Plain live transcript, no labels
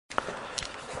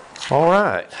All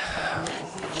right.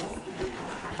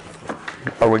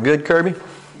 Are we good, Kirby?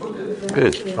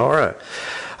 Good. All right.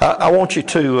 I want you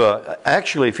to,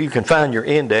 actually, if you can find your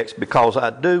index, because I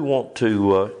do want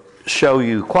to show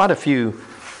you quite a few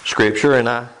scripture, and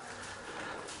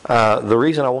the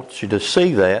reason I want you to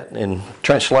see that, and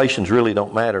translations really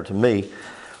don't matter to me,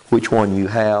 which one you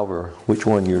have or which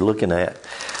one you're looking at.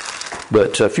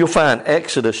 But if you'll find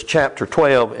Exodus chapter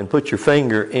 12 and put your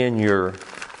finger in your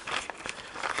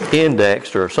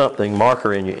index or something,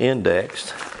 marker in your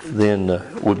index, then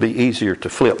it would be easier to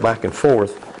flip back and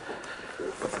forth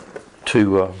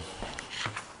to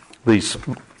these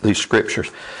scriptures.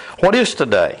 What is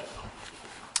today?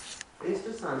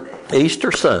 Easter Sunday.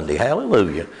 Easter Sunday.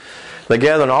 Hallelujah. They're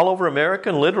gathering all over America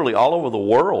and literally all over the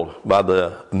world by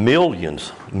the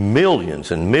millions and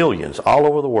millions all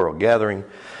over the world gathering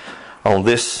on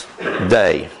this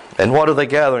day. And what are they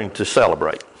gathering to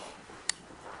celebrate?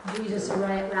 Jesus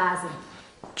rising.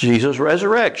 Jesus'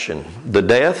 resurrection. The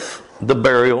death, the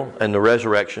burial, and the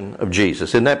resurrection of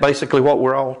Jesus. Isn't that basically what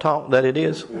we're all taught that it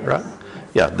is? Right?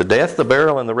 Yeah, the death, the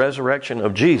burial, and the resurrection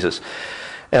of Jesus.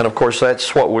 And of course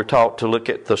that's what we're taught to look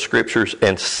at the scriptures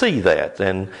and see that.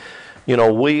 And you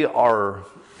know, we are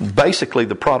basically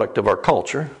the product of our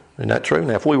culture. Isn't that true?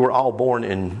 Now if we were all born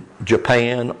in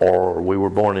Japan or we were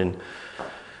born in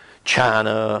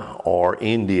China or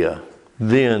India,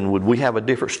 then would we have a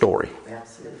different story?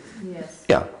 Absolutely. Yes.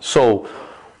 Yeah. So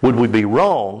would we be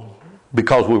wrong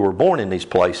because we were born in these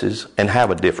places and have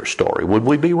a different story? Would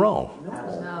we be wrong?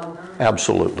 No.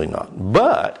 Absolutely not.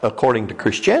 But according to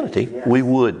Christianity, we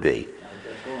would be.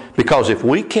 Because if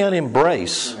we can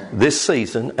embrace this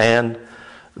season and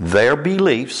their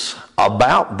beliefs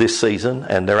about this season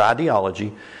and their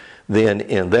ideology, then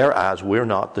in their eyes we're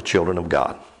not the children of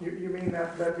God. You mean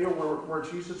that deal where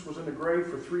Jesus was in the grave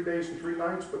for 3 days and 3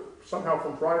 nights, but somehow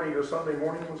from Friday to Sunday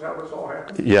morning was how this all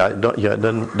happened? Yeah, it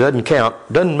doesn't count,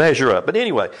 doesn't measure up. But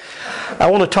anyway,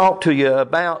 I want to talk to you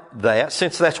about that,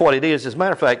 since that's what it is. As a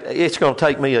matter of fact, it's going to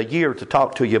take me a year to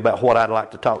talk to you about what I'd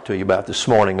like to talk to you about this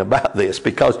morning about this,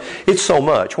 because it's so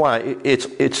much. Why?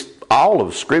 It's all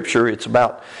of Scripture. It's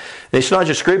not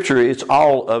just Scripture, it's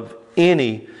all of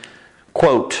any,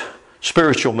 quote,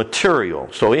 spiritual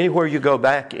material. So anywhere you go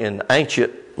back in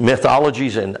ancient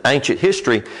mythologies and ancient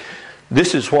history,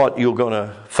 this is what you're going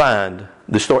to find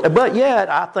the story. But yet,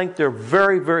 I think there are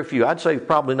very, very few. I'd say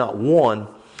probably not one,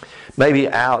 maybe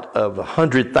out of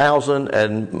 100,000,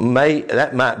 and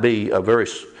that might be a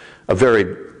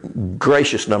very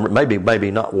gracious number.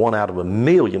 Maybe not one out of a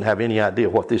million have any idea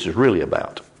what this is really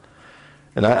about.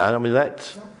 And I mean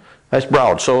that's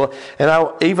broad. So,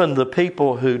 even the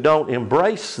people who don't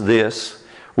embrace this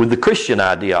with the Christian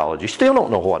ideology still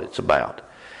don't know what it's about.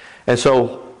 And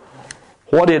so,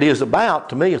 what it is about,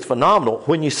 to me, is phenomenal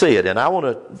when you see it. And I want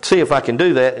to see if I can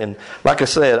do that. And like I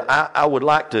said, I would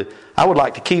like to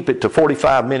keep it to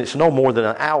 45 minutes, no more than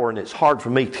an hour. And it's hard for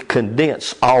me to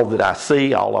condense all that I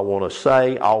see, all I want to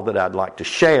say, all that I'd like to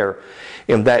share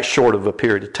in that short of a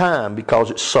period of time,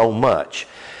 because it's so much.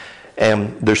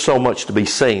 And there's so much to be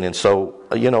seen. And so,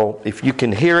 if you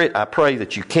can hear it, I pray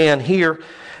that you can hear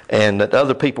and that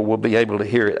other people will be able to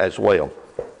hear it as well.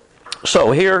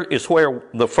 So here is where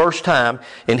the first time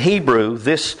in Hebrew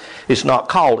this is not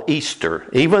called Easter,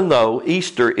 even though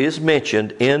Easter is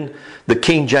mentioned in the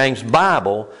King James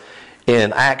Bible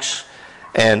in Acts,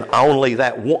 and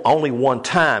only one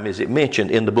time is it mentioned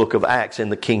in the book of Acts in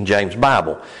the King James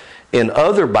Bible. In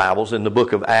other Bibles in the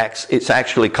book of Acts, it's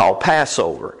actually called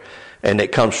Passover. And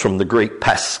it comes from the Greek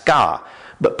Pascha.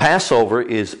 But Passover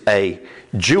is a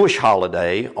Jewish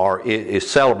holiday, or it is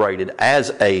celebrated as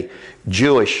a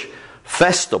Jewish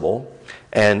festival,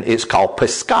 and it's called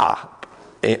Pesach.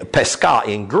 Pesach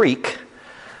in Greek,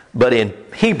 but in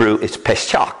Hebrew it's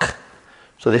Pesach.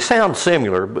 So they sound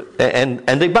similar, but and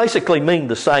they basically mean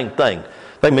the same thing.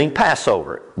 They mean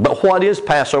Passover. But what is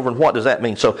Passover and what does that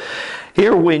mean? So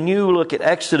here when you look at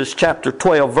Exodus chapter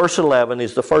 12 verse 11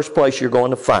 is the first place you're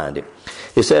going to find it.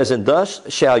 It says, "And thus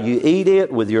shall you eat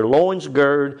it with your loins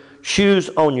girded, shoes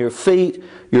on your feet,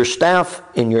 your staff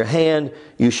in your hand.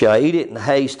 You shall eat it in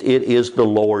haste. It is the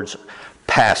Lord's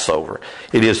Passover."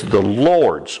 It is the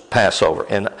Lord's Passover.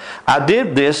 And I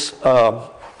did this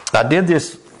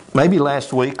maybe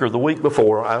last week or the week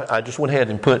before. I just went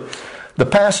ahead and put, the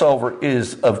Passover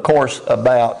is, of course,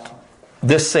 about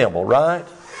this symbol, right?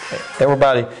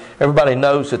 Everybody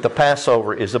knows that the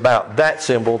Passover is about that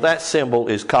symbol. That symbol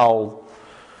is called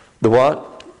the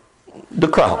what? The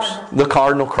cross. The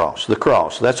cardinal cross. The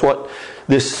cross. That's what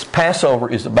this Passover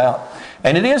is about.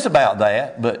 And it is about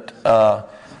that, but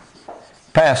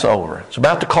Passover. It's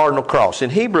about the cardinal cross.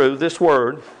 In Hebrew, this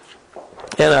word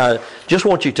And I just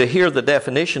want you to hear the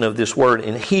definition of this word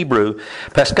in Hebrew.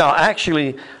 Pascal,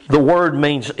 actually, the word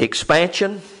means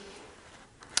expansion.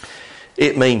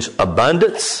 It means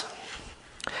abundance.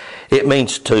 It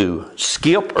means to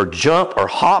skip or jump or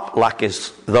hop like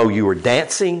as though you were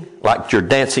dancing, like you're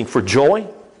dancing for joy.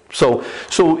 So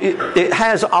it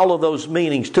has all of those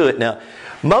meanings to it. Now,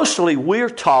 mostly we're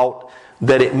taught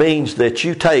that it means that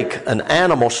you take an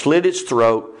animal, slit its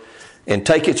throat, and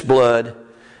take its blood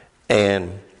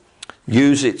and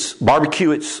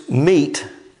barbecue its meat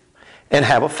and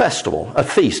have a festival, a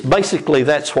feast. Basically,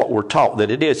 that's what we're taught that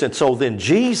it is. And so then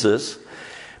Jesus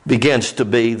begins to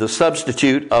be the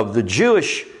substitute of the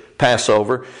Jewish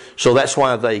Passover. So that's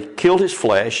why they killed his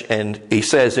flesh. And he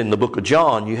says in the book of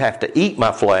John, you have to eat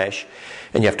my flesh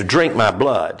and you have to drink my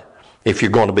blood if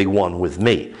you're going to be one with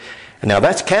me. And now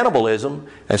that's cannibalism,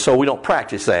 and so we don't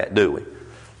practice that, do we?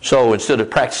 So instead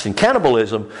of practicing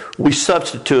cannibalism, we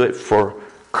substitute it for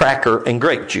cracker and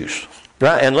grape juice.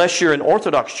 Right? Unless you're in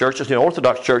Orthodox churches. In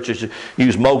Orthodox churches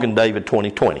use Mogan David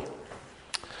 2020.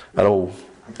 That old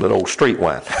street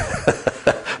wine.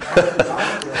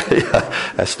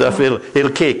 Yeah, that stuff,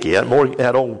 it'll kick you.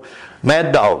 That old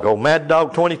Mad Dog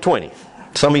 2020.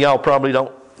 Some of y'all probably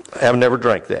have never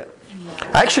drank that.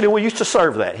 Actually, we used to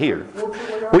serve that here.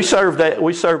 We served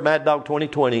Mad Dog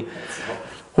 2020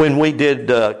 when we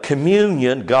did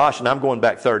communion. Gosh, and I'm going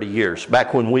back 30 years.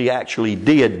 Back when we actually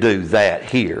did do that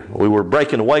here. We were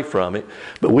breaking away from it,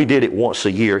 but we did it once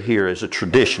a year here as a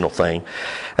traditional thing.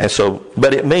 And so,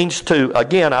 but it means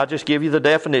again, I'll just give you the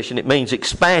definition. It means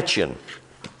expansion.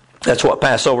 That's what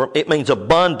Passover, it means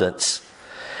abundance.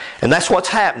 And that's what's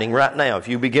happening right now. If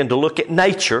you begin to look at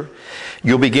nature,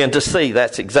 you'll begin to see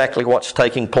that's exactly what's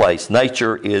taking place.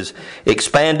 Nature is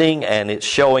expanding and it's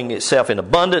showing itself in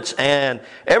abundance, and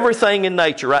everything in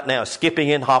nature right now is skipping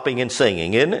and hopping and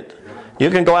singing, isn't it? You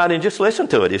can go out and just listen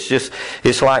to it.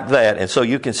 It's like that. And so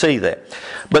you can see that.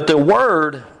 But the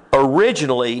word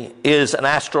originally is an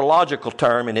astrological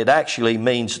term, and it actually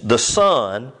means the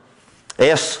sun,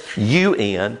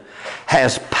 S-U-N,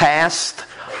 has passed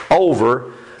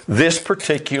over this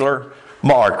particular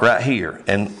mark right here.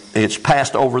 And it's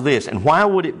passed over this. And why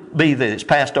would it be that it's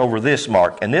passed over this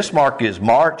mark? And this mark is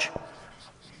March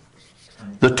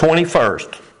the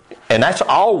 21st. And that's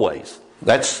always.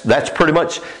 That's pretty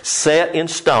much set in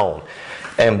stone.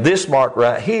 And this mark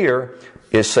right here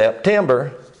is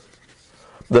September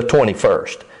the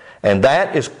 21st. And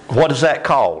that is, what is that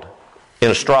called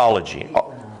in astrology?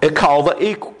 It's called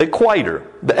the equator,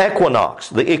 the equinox,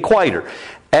 the equator.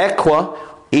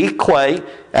 Eque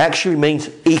actually means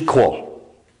equal.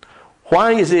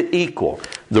 Why is it equal?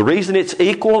 The reason it's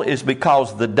equal is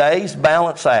because the days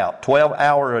balance out. 12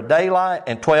 hour of daylight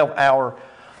and 12 hour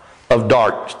of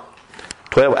dark.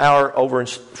 12 hour over in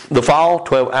the fall,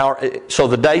 12 hour. So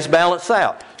the days balance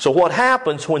out. So what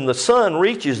happens when the sun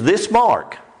reaches this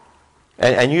mark?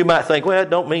 And you might think, well, it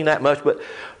don't mean that much. But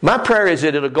my prayer is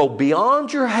that it'll go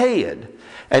beyond your head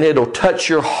and it'll touch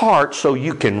your heart so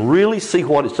you can really see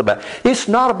what it's about. It's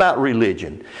not about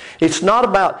religion. It's not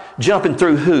about jumping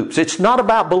through hoops. It's not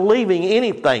about believing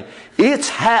anything. It's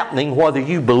happening whether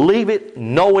you believe it,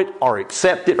 know it, or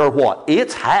accept it or what.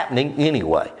 It's happening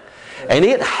anyway. And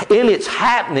in its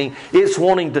happening, it's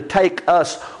wanting to take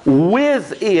us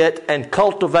with it and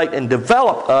cultivate and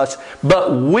develop us,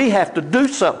 but we have to do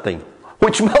something,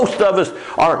 which most of us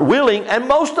aren't willing, and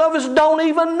most of us don't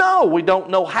even know. We don't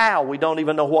know how. We don't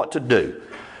even know what to do.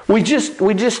 We just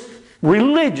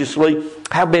religiously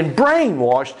have been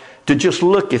brainwashed to just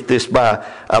look at this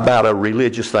about a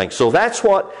religious thing. So that's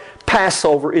what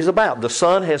Passover is about. The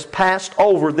sun has passed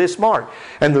over this mark.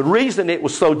 And the reason it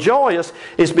was so joyous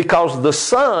is because the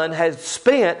sun had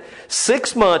spent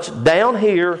 6 months down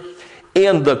here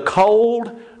in the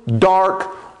cold,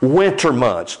 dark winter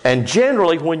months. And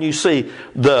generally when you see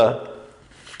the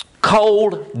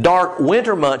cold, dark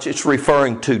winter months, it's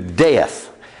referring to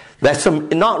death. That's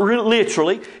not really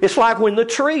literally. It's like when the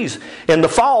trees, in the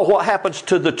fall, what happens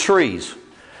to the trees?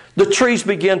 The trees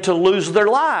begin to lose their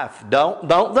life,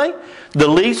 don't they? The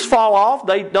leaves fall off,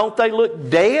 don't they look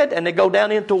dead, and they go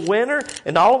down into winter,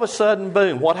 and all of a sudden,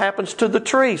 boom, what happens to the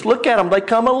trees? Look at them, they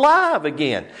come alive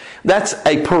again. That's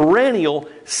a perennial,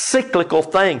 cyclical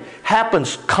thing.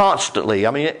 Happens constantly.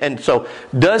 I mean, and so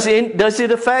does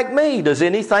it affect me? Does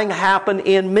anything happen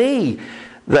in me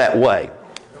that way?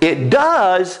 It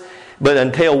does. But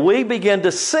until we begin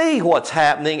to see what's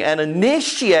happening and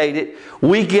initiate it,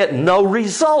 we get no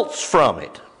results from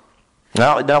it.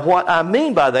 Now what I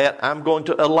mean by that, I'm going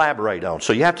to elaborate on.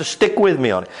 So you have to stick with me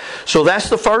on it. So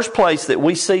that's the first place that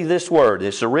we see this word.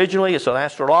 It's an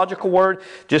astrological word.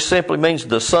 Just simply means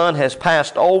the sun has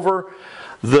passed over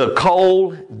the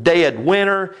cold, dead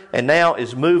winter, and now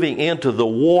is moving into the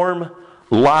warm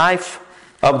life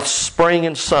of spring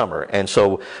and summer. And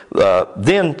so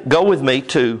then go with me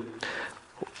to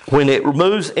when it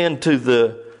moves into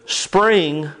the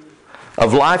spring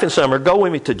of life and summer. Go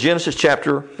with me to Genesis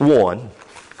chapter 1.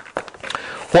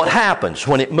 What happens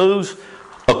when it moves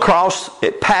across,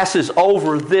 it passes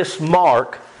over this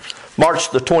March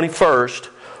the 21st,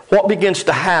 what begins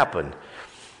to happen?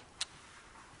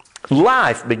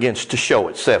 Life begins to show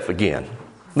itself again.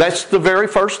 That's the very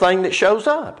first thing that shows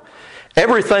up.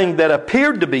 Everything that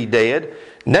appeared to be dead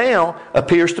now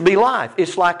appears to be life.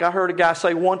 It's like I heard a guy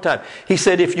say one time. He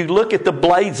said, if you look at the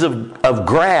blades of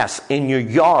grass in your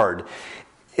yard,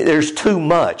 there's too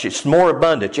much. It's more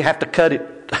abundant. You have to cut it.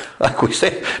 Like we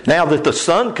said, now that the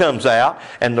sun comes out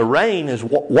and the rain has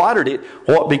watered it,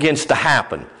 what begins to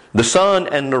happen? The sun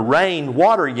and the rain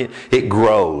watering it, it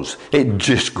grows. It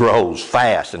just grows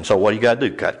fast. And so what do you got to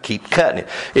do? Keep cutting it.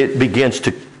 It begins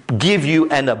to give you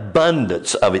an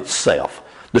abundance of itself.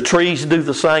 The trees do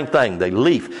the same thing. They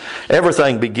leaf.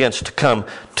 Everything begins to come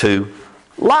to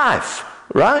life,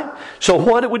 right? So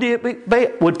what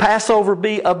would Passover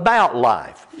be about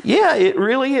life? Yeah, it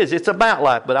really is. It's about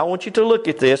life. But I want you to look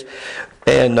at this,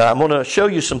 and I'm going to show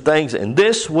you some things, and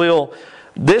this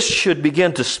should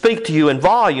begin to speak to you in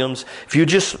volumes if you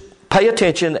just pay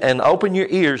attention and open your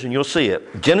ears, and you'll see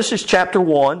it. Genesis chapter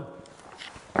 1,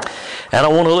 and I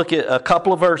want to look at a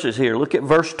couple of verses here. Look at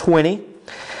verse 20.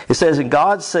 It says, and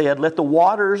God said, let the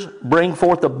waters bring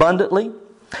forth abundantly,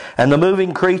 and the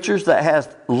moving creatures that has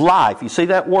life. You see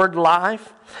that word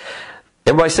life?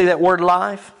 Everybody see that word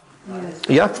life? Yes.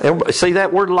 Yeah, everybody see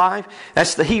that word life?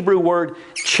 That's the Hebrew word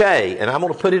che, and I'm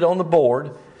going to put it on the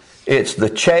board. It's the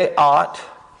che'at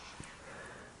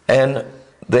and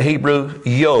the Hebrew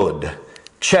yod.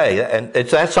 Che, and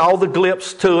that's all the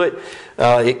glips to it.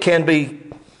 It can be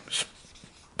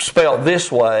spelled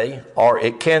this way, or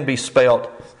it can be spelled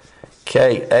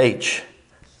K-H-A-Y.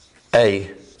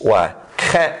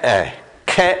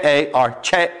 K-A or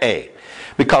che.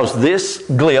 Because this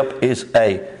glip is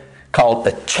called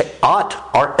a che'at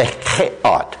or a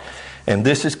che'at. And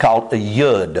this is called a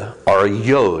yud or a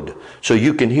yod. So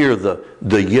you can hear the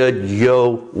yud,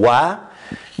 yo, y.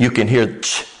 You can hear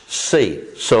ch, c.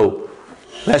 So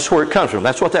that's where it comes from.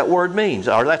 That's what that word means.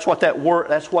 Or that's what that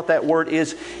word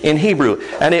is in Hebrew.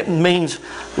 And it means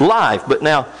life. But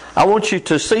now, I want you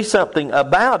to see something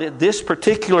about it. This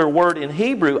particular word in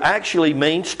Hebrew actually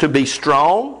means to be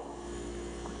strong.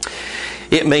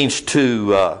 It means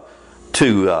to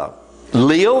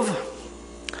live.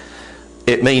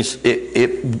 It means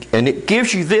and it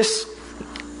gives you this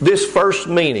first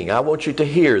meaning. I want you to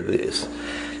hear this.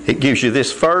 It gives you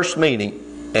this first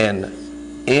meaning, and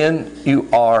N-U-R-T-U-R-E.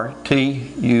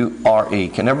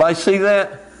 Can everybody see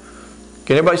that?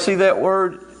 Can everybody see that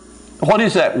word? What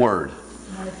is that word?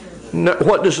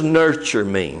 What does nurture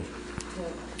mean?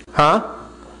 Huh?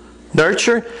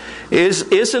 Nurture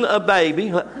isn't a baby.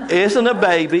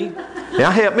 Now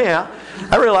help me out.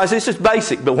 I realize this is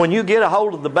basic, but when you get a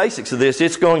hold of the basics of this,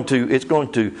 it's going to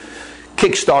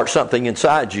kickstart something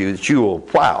inside you that you will,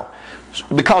 wow.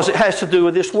 Because it has to do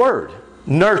with this word,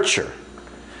 nurture.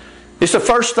 It's the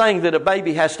first thing that a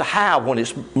baby has to have when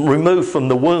it's removed from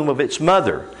the womb of its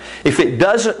mother. If it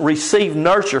doesn't receive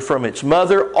nurture from its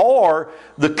mother or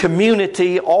the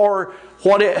community or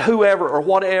whoever or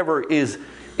whatever is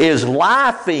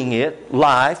lifing it,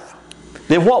 life,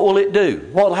 then what will it do?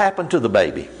 What will happen to the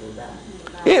baby?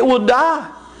 It will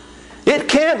die. It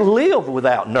can't live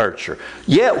without nurture.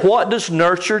 Yet what does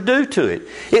nurture do to it?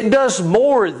 It does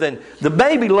more than, the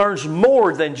baby learns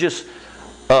more than just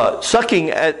sucking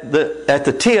at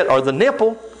the tit or the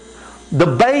nipple. The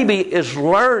baby is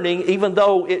learning, even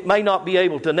though it may not be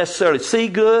able to necessarily see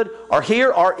good or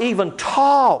hear or even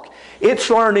talk. It's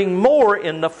learning more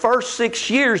in the first 6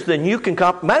 years than you can.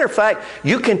 Matter of fact,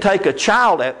 you can take a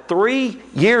child at 3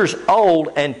 years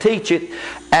old and teach it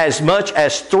as much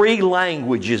as 3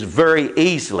 languages very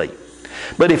easily.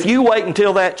 But if you wait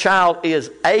until that child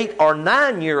is 8 or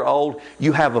 9 years old,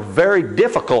 you have a very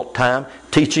difficult time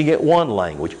teaching it one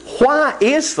language. Why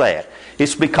is that?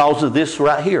 It's because of this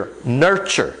right here,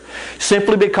 nurture.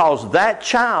 Simply because that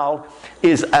child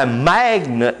is a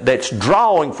magnet that's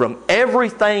drawing from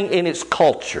everything in its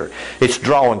culture. It's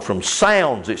drawing from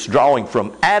sounds. It's drawing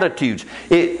from attitudes.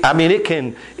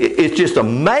 It's just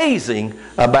amazing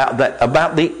about that,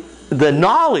 about the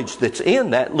knowledge that's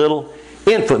in that little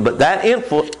infant. But that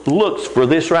infant looks for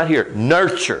this right here,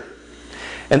 nurture.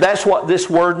 And that's what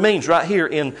this word means right here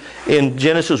in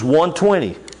Genesis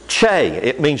 1:20. che.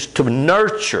 It means to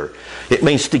nurture. It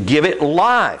means to give it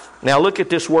life. Now look at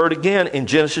this word again in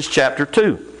Genesis chapter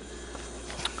 2.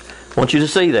 I want you to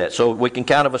see that so we can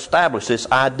kind of establish this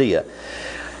idea.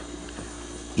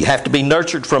 You have to be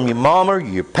nurtured from your mama,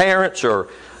 your parents, or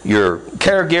your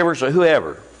caregivers, or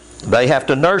whoever. They have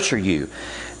to nurture you.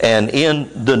 And in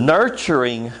the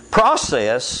nurturing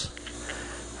process,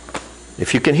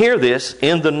 if you can hear this,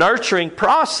 in the nurturing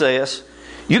process,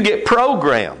 you get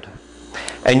programmed.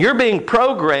 And you're being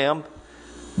programmed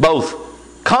both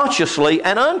consciously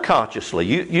and unconsciously.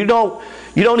 You don't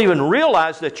even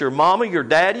realize that your mama, your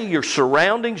daddy, your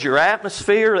surroundings, your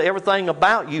atmosphere, everything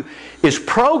about you is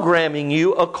programming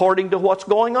you according to what's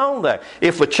going on there.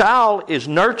 If a child is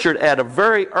nurtured at a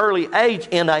very early age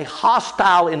in a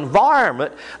hostile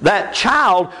environment, that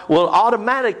child will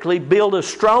automatically build a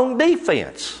strong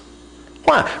defense.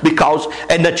 Why? Because,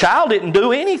 and the child didn't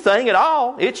do anything at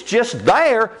all. It's just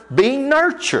there being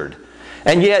nurtured.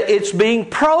 And yet it's being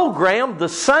programmed the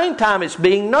same time it's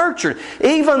being nurtured,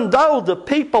 even though the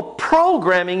people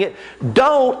programming it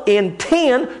don't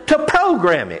intend to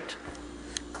program it.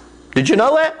 Did you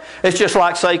know that? It's just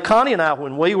like, say, Connie and I,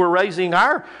 when we were raising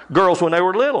our girls when they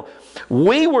were little,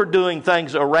 we were doing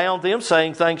things around them,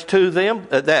 saying things to them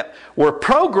that were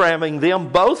programming them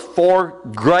both for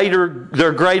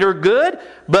their greater good,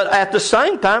 but at the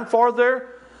same time for their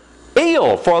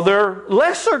ill, for their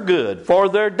lesser good, for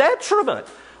their detriment.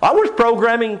 I was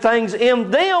programming things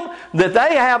in them that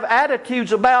they have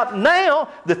attitudes about now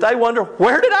that they wonder,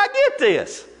 where did I get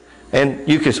this? And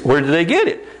you can, where did they get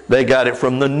it? They got it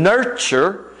from the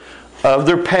nurture of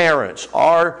their parents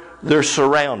or their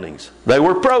surroundings. They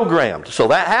were programmed. So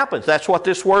that happens. That's what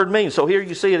this word means. So here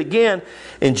you see it again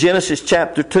in Genesis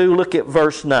chapter 2. Look at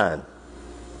verse 9.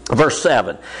 Verse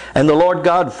 7. And the Lord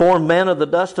God formed man of the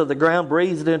dust of the ground,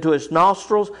 breathed into his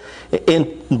nostrils,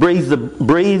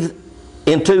 breathed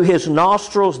into his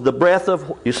nostrils the breath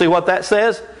of, you see what that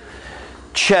says?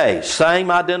 Che, same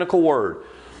identical word.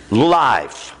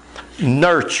 Life.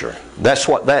 Nurture. That's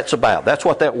what that's about. That's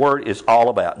what that word is all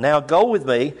about. Now go with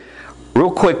me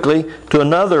real quickly to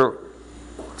another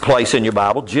place in your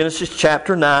Bible, Genesis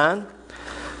chapter 9.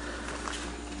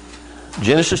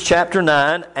 Genesis chapter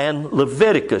 9 and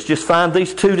Leviticus. Just find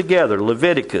these two together.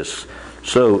 Leviticus.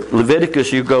 So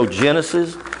Leviticus, you go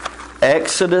Genesis,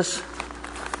 Exodus,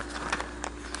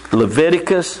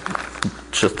 Leviticus.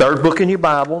 It's the third book in your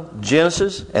Bible.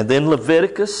 Genesis and then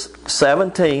Leviticus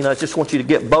 17. I just want you to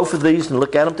get both of these and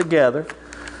look at them together.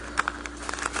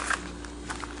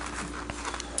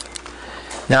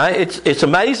 Now it's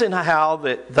amazing how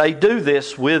that they do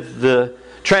this with the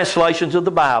translations of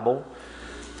the Bible.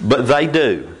 But they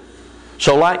do.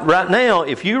 So like right now,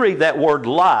 if you read that word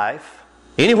life,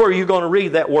 anywhere you're going to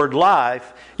read that word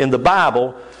life in the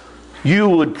Bible, you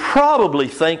would probably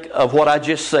think of what I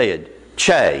just said.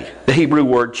 Che, the Hebrew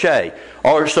word che.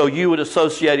 Or so you would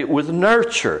associate it with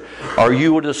nurture. Or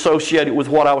you would associate it with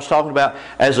what I was talking about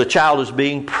as a child is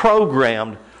being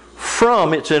programmed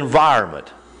from its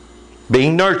environment.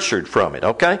 Being nurtured from it,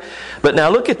 okay? But now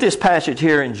look at this passage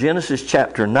here in Genesis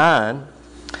chapter 9.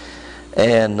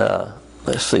 And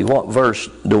let's see, what verse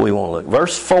do we want to look?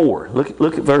 Verse 4.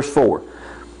 Look at verse 4.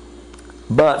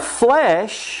 But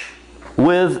flesh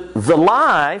with the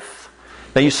life.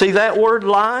 Now you see that word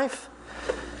life?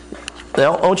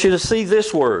 Now I want you to see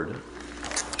this word.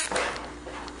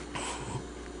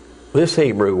 This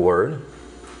Hebrew word.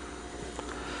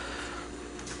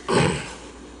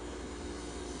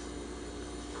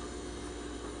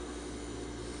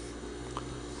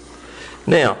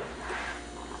 Now,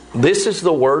 this is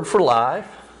the word for life.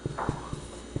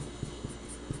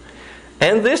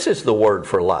 And this is the word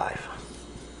for life.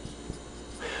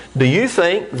 Do you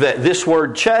think that this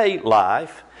word che,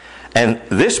 life, and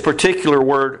this particular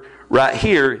word right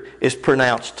here is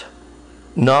pronounced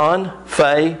non,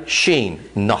 fe, shin,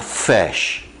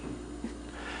 nafesh?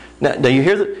 Now, do you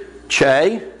hear the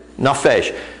che,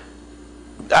 nafesh?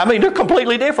 I mean, they're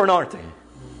completely different, aren't they?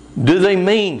 Do they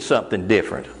mean something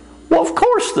different? Well, of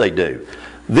course they do.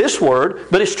 This word,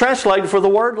 but it's translated for the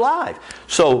word life.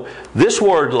 So this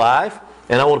word life,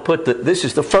 and I want to put this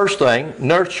is the first thing,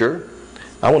 nurture.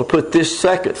 I want to put this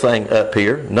second thing up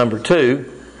here, number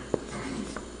 2.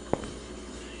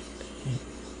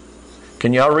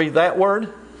 Can y'all read that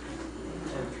word?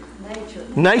 Nature.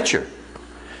 Nature.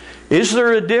 Is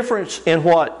there a difference in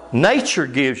what nature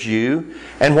gives you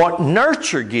and what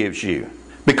nurture gives you?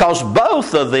 Because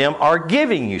both of them are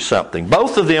giving you something.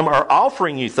 Both of them are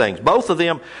offering you things. Both of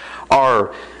them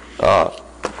are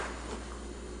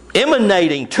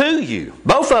emanating to you.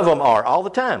 Both of them are all the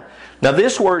time. Now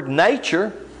this word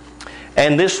nature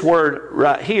And this word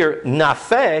right here,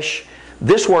 nafesh,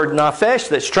 this word nafesh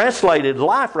that's translated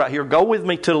life right here, go with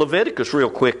me to Leviticus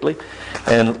real quickly.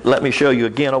 And let me show you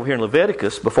again over here in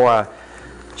Leviticus before I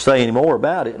say any more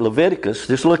about it. Leviticus,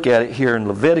 just look at it here in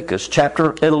Leviticus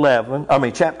chapter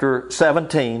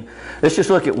 17. Let's just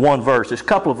look at one verse. There's a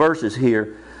couple of verses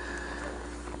here.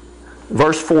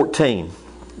 Verse 14.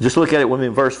 Just look at it with me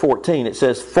in verse 14. It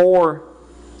says, for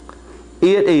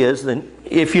it is, and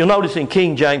if you'll notice in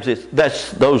King James,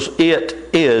 those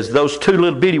two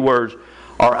little bitty words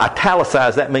are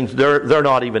italicized. That means they're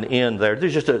not even in there.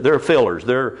 They're fillers.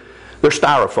 They're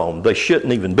styrofoam. They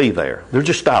shouldn't even be there. They're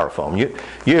just styrofoam.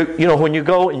 You know, when you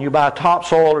go and you buy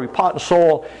topsoil or you pot and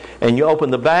soil and you open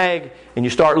the bag and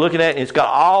you start looking at it and it's got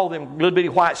all them little bitty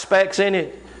white specks in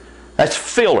it, that's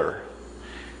filler.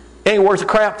 Ain't worth a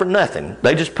crap for nothing.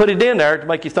 They just put it in there to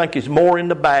make you think there's more in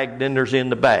the bag than there's in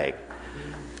the bag.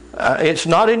 It's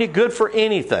not any good for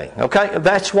anything. Okay?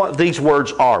 That's what these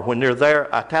words are. When they're there,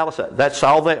 italicized, that's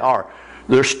all they are.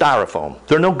 They're styrofoam.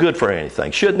 They're no good for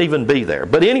anything. Shouldn't even be there.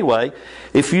 But anyway,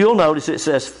 if you'll notice, it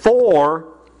says, for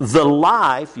the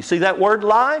life. You see that word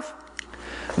life?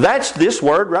 That's this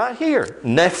word right here,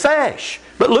 nephesh.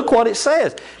 But look what it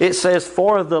says. It says,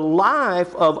 for the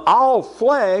life of all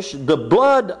flesh, the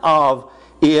blood of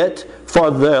it, for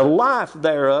the life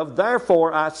thereof.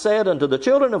 Therefore I said unto the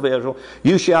children of Israel,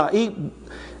 you shall eat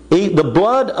the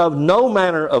blood of no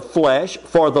manner of flesh,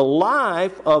 for the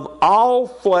life of all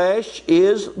flesh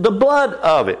is the blood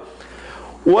of it.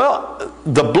 Well,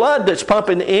 the blood that's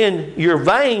pumping in your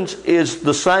veins is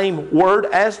the same word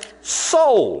as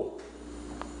soul.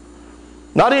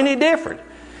 Not any different.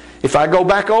 If I go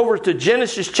back over to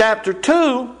Genesis chapter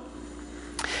 2,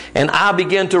 and I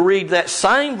begin to read that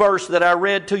same verse that I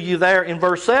read to you there in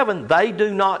verse 7, they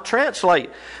do not translate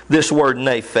this word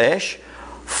nephesh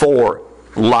for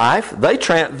life. They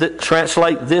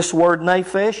translate this word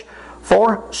nephesh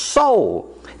for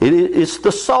soul. It's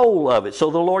the soul of it.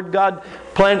 So the Lord God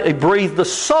breathed the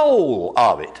soul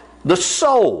of it. The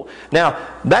soul. Now,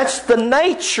 that's the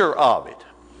nature of it.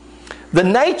 The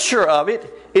nature of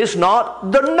it is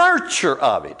not the nurture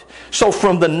of it. So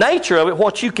from the nature of it,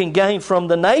 what you can gain from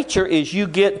the nature is you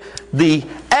get the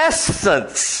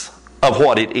essence of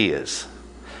what it is.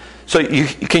 So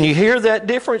can you hear that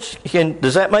difference?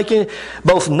 Does that make any?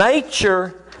 Both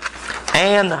nature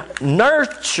and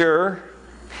nurture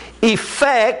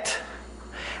affect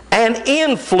and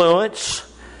influence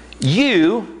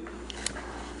you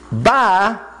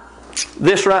by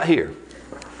this right here.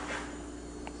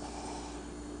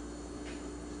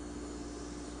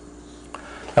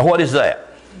 Now what is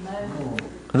that?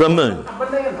 The moon.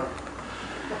 Banana.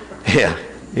 Yeah,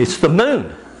 it's the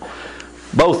moon.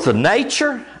 Both the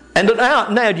nature and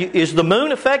now is the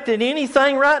moon affecting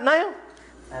anything right now?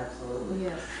 Absolutely.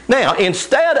 Yes. Now,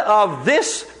 instead of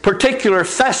this particular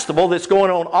festival that's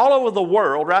going on all over the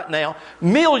world right now,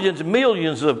 millions and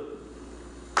millions of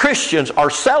Christians are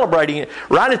celebrating it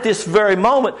right at this very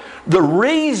moment. The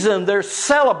reason they're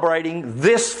celebrating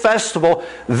this festival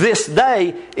this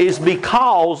day is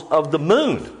because of the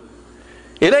moon.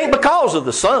 It ain't because of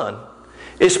the sun.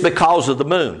 It's because of the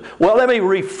moon. Well, let me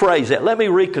rephrase that. Let me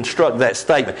reconstruct that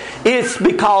statement. It's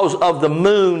because of the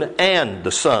moon and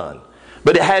the sun.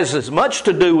 But it has as much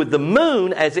to do with the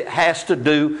moon as it has to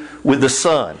do with the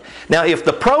sun. Now, if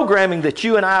the programming that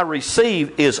you and I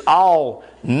receive is all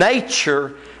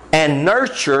nature and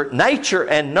nurture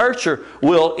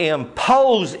will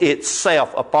impose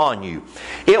itself upon you.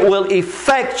 It will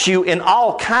affect you in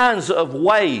all kinds of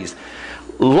ways.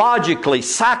 Logically,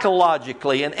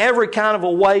 psychologically, in every kind of a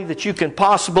way that you can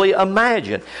possibly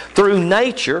imagine. Through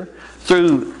nature,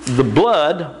 through the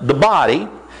blood, the body,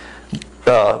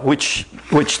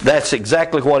 which that's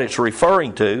exactly what it's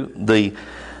referring to. The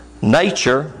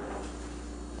nature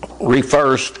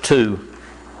refers to,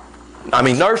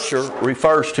 nurture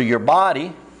refers to your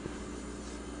body.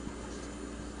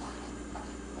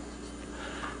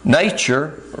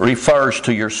 Nature refers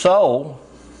to your soul.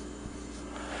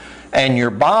 And your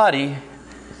body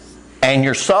and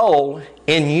your soul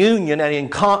in union and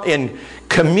in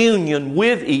communion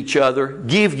with each other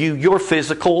give you your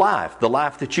physical life, the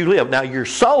life that you live. Now your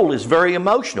soul is very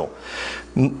emotional.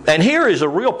 And here is a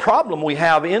real problem we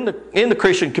have in the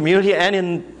Christian community and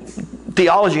in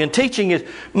theology and teaching is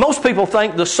most people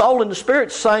think the soul and the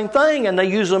spirit's the same thing and they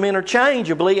use them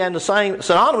interchangeably and the same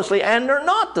synonymously, and they're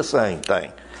not the same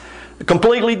thing.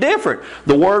 Completely different.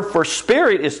 The word for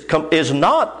spirit is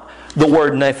not the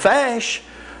word nephesh.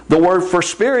 The word for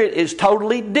spirit is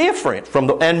totally different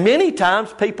and many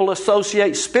times people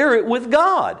associate spirit with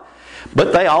God.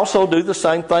 But they also do the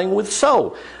same thing with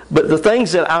soul. But the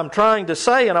things that I'm trying to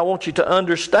say, and I want you to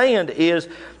understand, is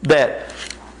that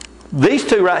these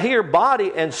two right here,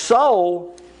 body and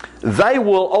soul, they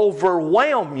will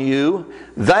overwhelm you.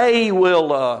 They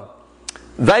will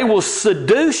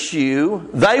seduce you.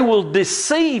 They will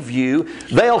deceive you.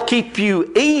 They'll keep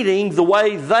you eating the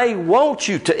way they want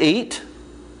you to eat.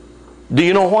 Do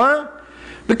you know why?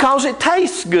 Because it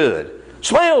tastes good,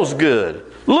 smells good,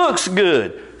 looks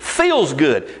good, feels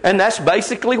good. And that's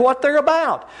basically what they're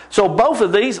about. So both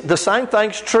of these, the same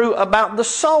thing's true about the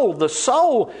soul. The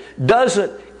soul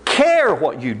doesn't care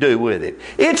what you do with it.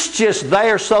 It's just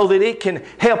there so that it can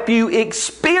help you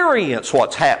experience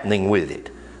what's happening with it.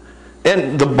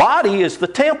 And the body is the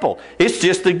temple. It's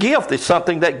just a gift. It's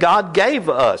something that God gave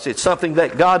us. It's something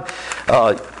that God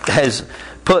has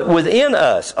put within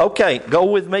us. Okay, go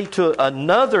with me to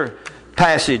another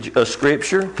passage of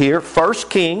Scripture here, 1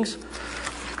 Kings.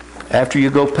 After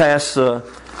you go past the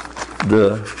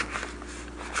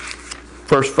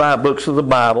first 5 books of the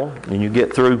Bible, and you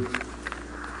get through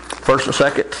 1st and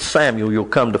 2nd Samuel, you'll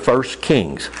come to 1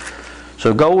 Kings.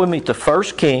 So go with me to 1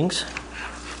 Kings.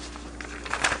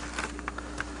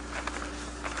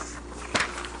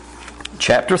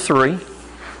 Chapter 3.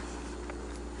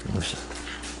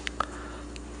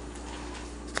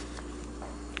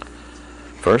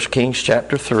 1 Kings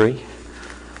chapter 3.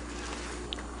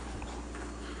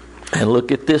 And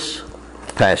look at this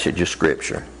passage of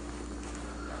Scripture.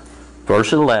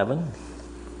 Verse 11.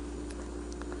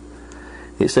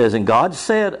 It says, "And God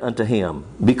said unto him,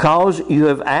 Because you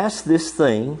have asked this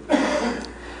thing,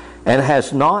 and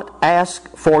has not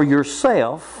asked for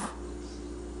yourself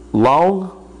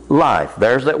long life."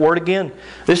 There's that word again.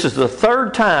 This is the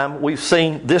 3rd time we've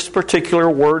seen this particular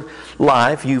word,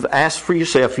 life. You've asked for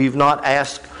yourself. You've not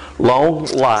asked long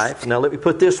life. Now let me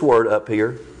put this word up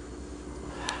here.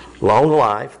 Long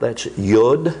life. That's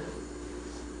yud.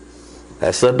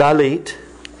 That's a dalit.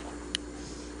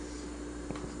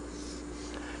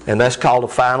 And that's called a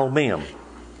final mem.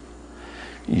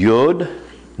 Yud,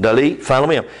 dalit, final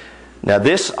mem. Now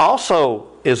this also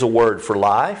is a word for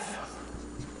life.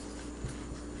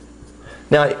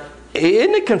 Now,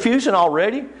 isn't it confusing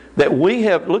already that we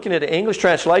have, looking at the English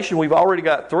translation, we've already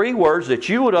got 3 words that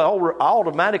you would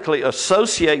automatically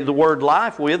associate the word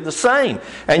life with the same.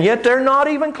 And yet they're not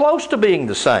even close to being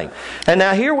the same. And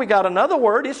now here we got another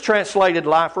word. It's translated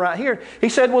life right here. He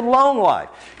said with long life.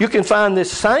 You can find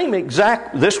this same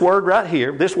exact, this word right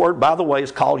here. This word, by the way,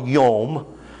 is called yom.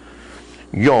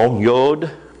 Yom,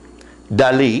 yod,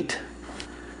 dalit,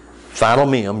 final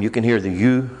mem. You can hear the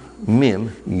u,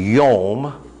 mem,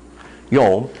 yom,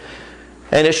 yom.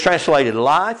 And it's translated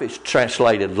life. It's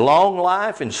translated long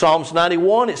life. In Psalms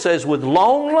 91 it says with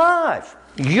long life,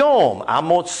 yom, I'm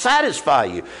going to satisfy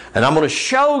you. And I'm going to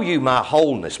show you my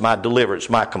wholeness, my deliverance,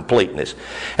 my completeness.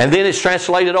 And then it's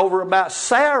translated over about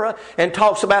Sarah and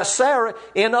talks about Sarah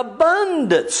in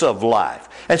abundance of life.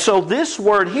 And so this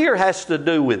word here has to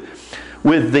do with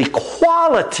the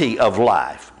quality of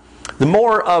life. The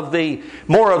more of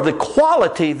the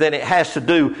quality than it has to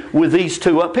do with these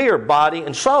two up here, body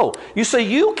and soul. You see,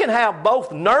 you can have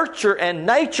both nurture and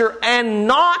nature and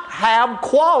not have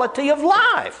quality of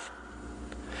life.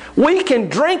 We can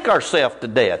drink ourselves to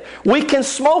death. We can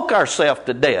smoke ourselves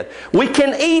to death. We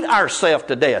can eat ourselves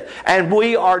to death. And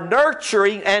we are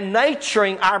nurturing and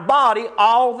naturing our body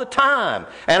all the time.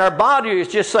 And our body is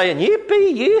just saying,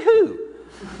 yippee, yoo-hoo.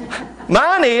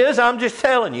 Mine is, I'm just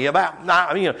telling you about,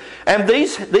 and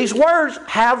these words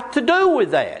have to do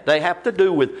with that. They have to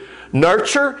do with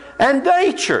nurture and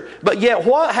nature. But yet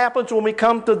what happens when we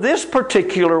come to this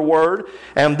particular word,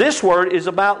 and this word is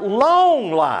about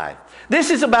long life. This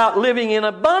is about living in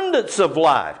abundance of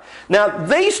life. Now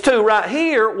these two right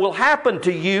here will happen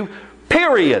to you,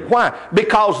 period. Why?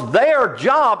 Because their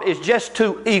job is just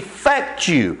to affect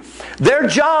you. Their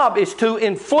job is to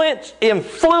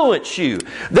influence you.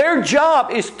 Their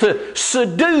job is to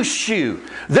seduce you.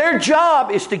 Their job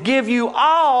is to give you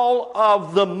all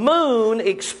of the moon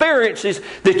experiences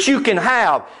that you can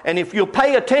have. And if you'll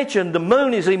pay attention, the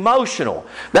moon is emotional.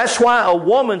 That's why a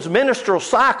woman's menstrual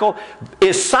cycle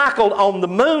is cycled on the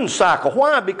moon cycle.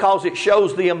 Why? Because it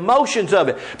shows the emotions of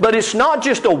it. But it's not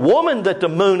just a woman that the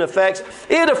moon affects.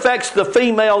 It affects the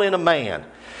female in a man.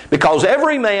 Because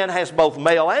every man has both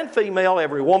male and female.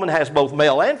 Every woman has both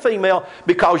male and female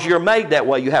because you're made that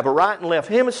way. You have a right and left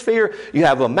hemisphere. You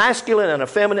have a masculine and a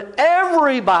feminine.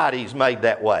 Everybody's made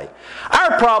that way.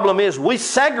 Our problem is we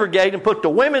segregate and put the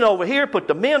women over here, put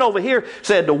the men over here.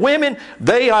 Said the women,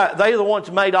 they're the ones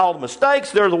who made all the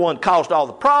mistakes. They're the ones who caused all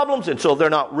the problems. And so they're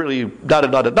not really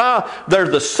da-da-da-da-da. They're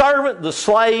the servant, the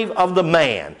slave of the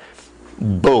man.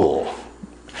 Bull.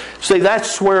 See,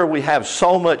 that's where we have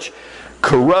so much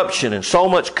corruption and so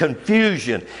much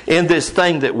confusion in this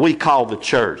thing that we call the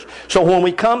church. So when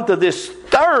we come to this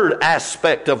third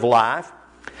aspect of life,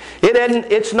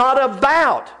 it's not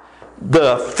about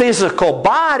the physical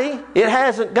body. It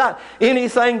hasn't got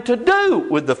anything to do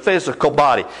with the physical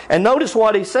body. And notice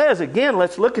what he says. Again,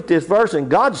 let's look at this verse. And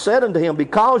God said unto him,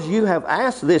 because you have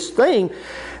asked this thing,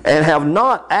 and have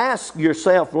not asked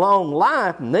yourself long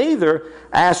life, neither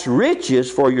asked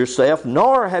riches for yourself,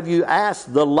 nor have you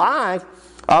asked the life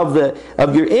of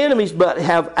your enemies, but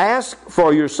have asked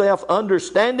for yourself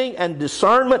understanding and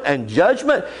discernment and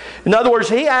judgment. In other words,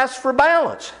 he asked for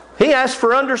balance. He asked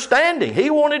for understanding. He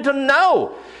wanted to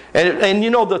know. And you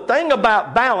know, the thing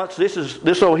about balance,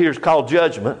 this over here is called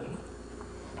judgment.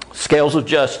 Scales of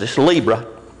justice, Libra,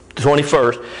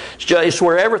 21st. It's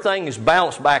where everything is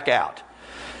balanced back out.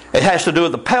 It has to do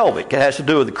with the pelvic. It has to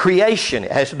do with the creation.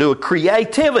 It has to do with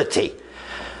creativity.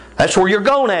 That's where your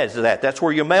gonads are at. That's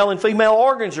where your male and female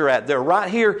organs are at. They're right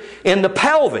here in the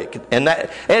pelvic. And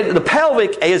the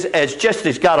pelvic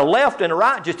it's got a left and a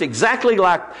right, just exactly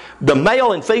like the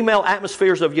male and female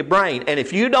atmospheres of your brain. And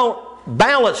if you don't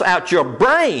balance out your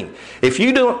brain, if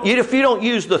you don't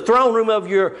use the throne room of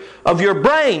your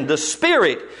brain, the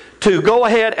spirit, to go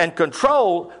ahead and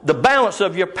control the balance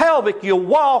of your pelvic, your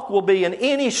walk will be in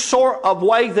any sort of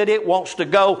way that it wants to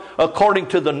go, according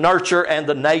to the nurture and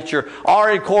the nature,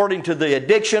 or according to the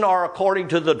addiction, or according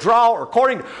to the draw, or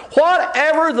according to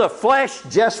whatever the flesh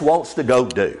just wants to go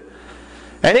do.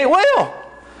 And it will.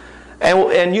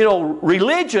 And you know,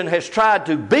 religion has tried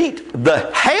to beat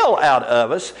the hell out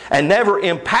of us and never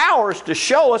empowers to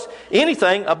show us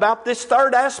anything about this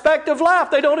third aspect of life.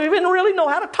 They don't even really know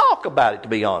how to talk about it, to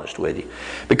be honest with you.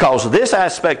 Because this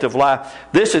aspect of life,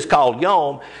 this is called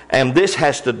yom, and this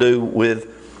has to do with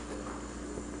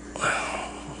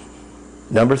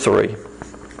number 3,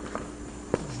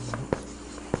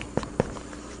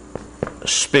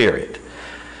 spirit.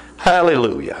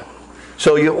 Hallelujah.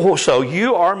 So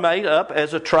you are made up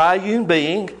as a triune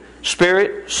being,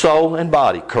 spirit, soul, and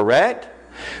body, correct?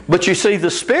 But you see,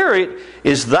 the spirit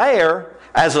is there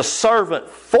as a servant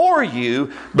for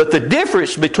you, but the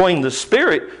difference between the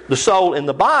spirit, the soul, and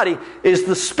the body is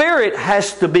the spirit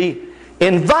has to be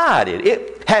invited.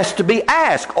 It has to be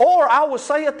asked. Or I would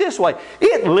say it this way,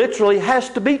 it literally has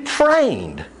to be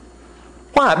trained.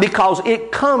 Why? Because it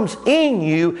comes in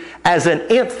you as an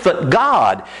infant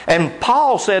God. And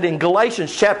Paul said in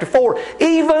Galatians chapter 4,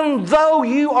 even though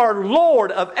you are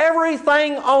Lord of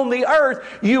everything on the earth,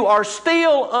 you are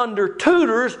still under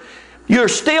tutors. You're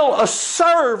still a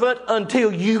servant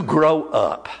until you grow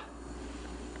up.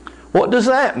 What does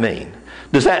that mean?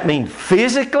 Does that mean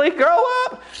physically grow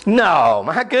up? No,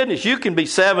 my goodness, you can be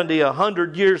 70,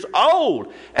 100 years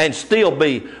old and still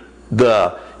be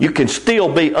you can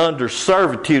still be under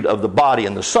servitude of the body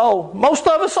and the soul. Most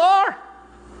of us are.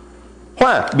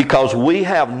 Why? Because we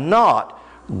have not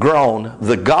grown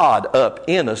the God up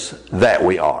in us that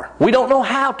we are. We don't know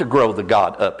how to grow the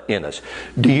God up in us.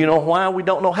 Do you know why we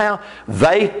don't know how?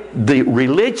 The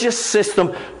religious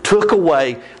system took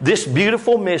away this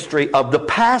beautiful mystery of the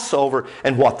Passover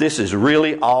and what this is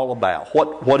really all about.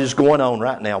 What is going on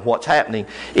right now, what's happening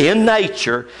in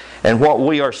nature, and what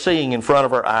we are seeing in front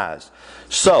of our eyes.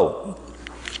 So,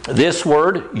 this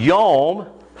word, yom,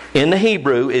 in the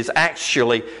Hebrew is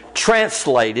actually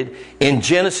translated in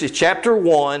Genesis chapter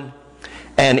 1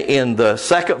 and in the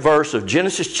second verse of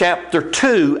Genesis chapter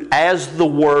 2 as the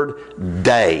word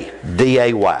day,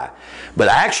 D-A-Y. But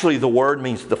actually the word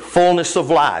means the fullness of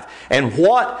life. And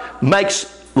what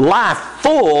makes life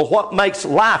full, what makes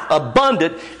life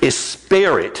abundant is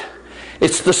spirit.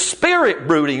 It's the Spirit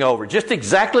brooding over, just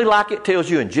exactly like it tells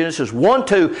you in Genesis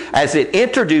 1:2, as it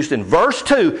introduced in verse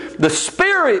 2, the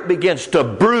Spirit begins to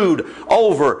brood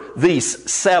over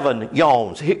these 7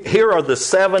 yoms. Here are the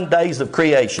 7 days of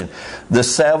creation, the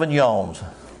 7 yoms.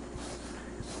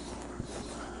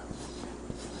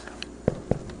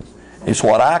 It's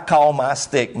what I call my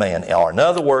stick man. Or in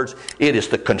other words, it is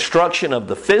the construction of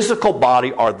the physical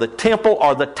body or the temple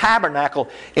or the tabernacle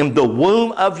in the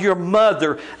womb of your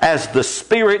mother as the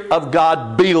Spirit of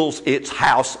God builds its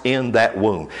house in that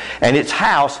womb. And its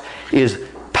house is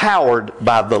powered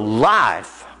by the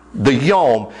life, the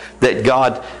yom that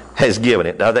God has given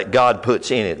it, that God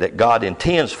puts in it, that God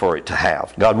intends for it to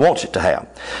have. God wants it to have.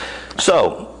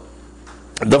 So,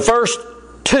 the first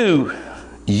two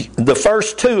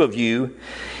of you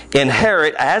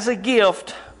inherit as a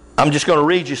gift. I'm just going to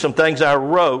read you some things I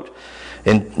wrote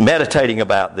in meditating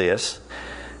about this,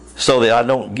 so that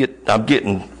I'm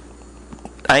getting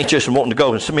anxious and wanting to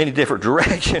go in so many different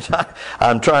directions.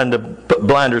 I'm trying to put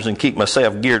blinders and keep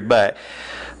myself geared back.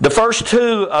 The first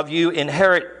two of you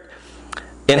inherit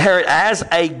as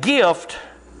a gift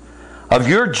of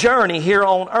your journey here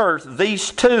on earth.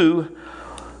 These two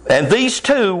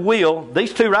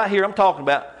right here I'm talking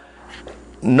about,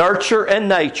 nurture and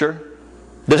nature.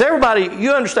 Does everybody,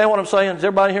 you understand what I'm saying? Does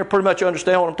everybody here pretty much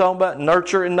understand what I'm talking about?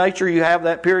 Nurture and nature, you have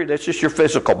that period. That's just your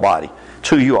physical body. It's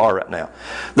who you are right now.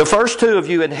 The first two of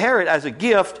you inherit as a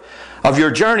gift of your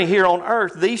journey here on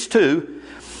earth, these two,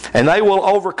 and they will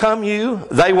overcome you,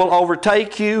 they will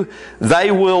overtake you, they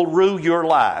will rule your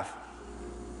life.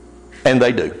 And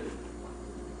they do.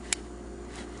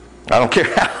 I don't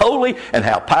care how holy and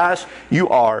how pious you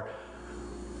are,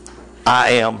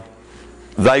 I am,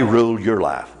 they rule your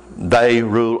life. They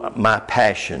rule my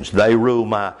passions. They rule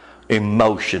my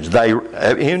emotions.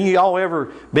 Have y'all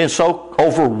ever been so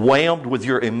overwhelmed with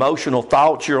your emotional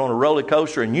thoughts, you're on a roller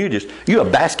coaster and you a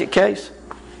basket case?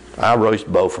 I roast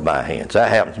both of my hands. That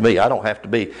happens to me. I don't have to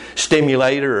be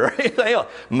stimulated or anything else.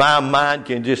 My mind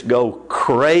can just go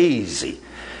crazy.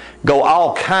 Go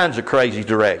all kinds of crazy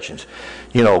directions.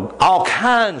 All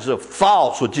kinds of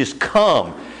thoughts would just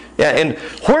come. Yeah, and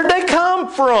where'd they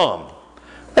come from?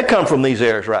 They come from these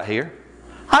areas right here.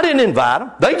 I didn't invite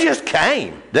them. They just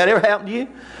came. Did that ever happen to you?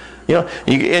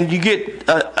 And you get,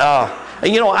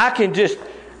 I can just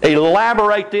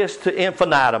elaborate this to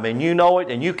infinitum, and you know it,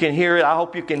 and you can hear it. I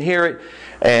hope you can hear it,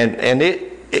 and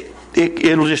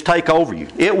it'll just take over you.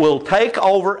 It will take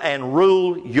over and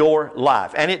rule your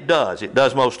life, and it does. It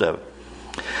does most of it.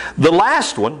 The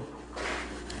last one,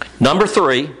 number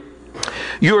 3.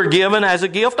 You are given as a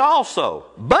gift also,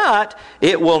 but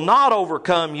it will not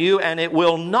overcome you, and it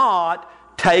will not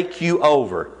take you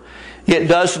over. It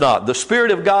does not. The Spirit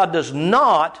of God does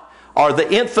not, or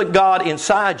the infant God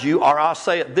inside you, or I'll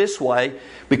say it this way,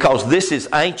 because this is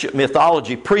ancient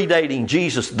mythology predating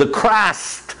Jesus, the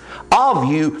Christ of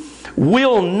you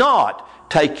will not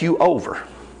take you over.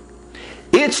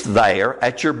 It's there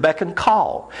at your beck and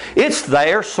call. It's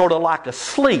there sort of like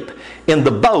asleep in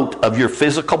the boat of your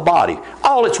physical body.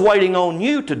 All it's waiting on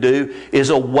you to do is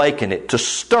awaken it, to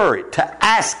stir it, to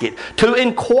ask it, to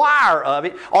inquire of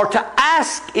it, or to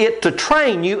ask it to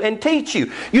train you and teach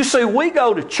you. You see, we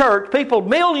go to church, people,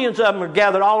 millions of them are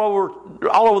gathered all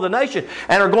over the nation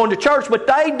and are going to church, but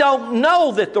they don't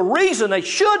know that the reason they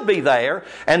should be there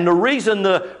and the reason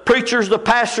the preachers, the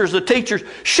pastors, the teachers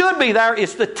should be there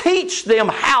is to teach them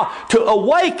how to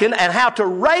awaken and how to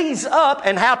raise up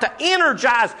and how to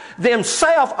energize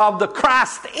themselves of the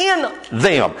Christ in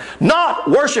them. Not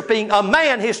worshiping a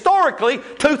man historically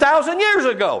 2,000 years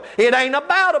ago. It ain't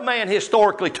about a man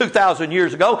historically 2,000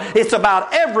 years ago. It's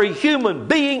about every human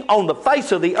being on the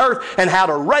face of the earth and how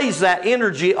to raise that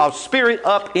energy of spirit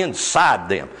up inside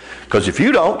them. Because if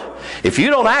you don't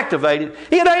activate it,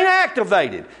 it ain't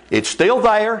activated. It's still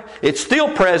there, it's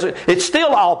still present, it's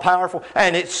still all powerful,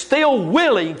 and it's still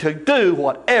willing to do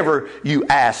whatever you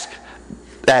ask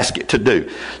it to do.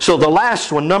 So the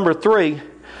last one, number 3,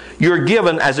 you're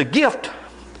given as a gift,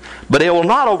 but it will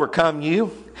not overcome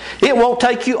you. It won't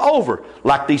take you over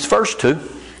like these first two.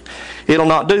 It'll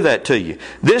not do that to you.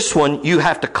 This one you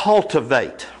have to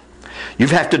cultivate. You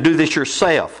have to do this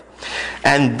yourself.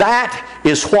 And that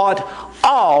is what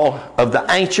all of the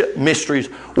ancient mysteries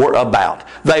were about.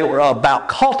 They were about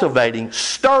cultivating,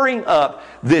 stirring up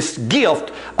this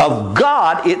gift of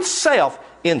God itself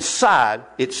inside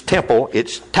its temple,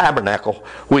 its tabernacle,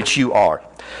 which you are.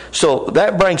 So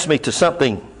that brings me to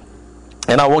something,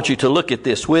 and I want you to look at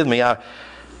this with me. I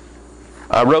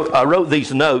wrote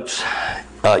these notes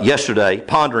yesterday,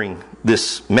 pondering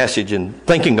this message and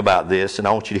thinking about this, and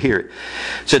I want you to hear it.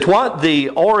 It said, what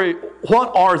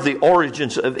are the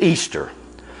origins of Easter?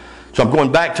 So I'm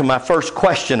going back to my first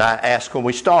question I asked when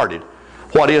we started.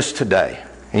 What is today?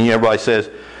 And everybody says,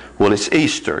 well, it's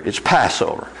Easter, it's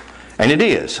Passover. And it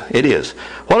is. It is.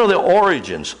 What are the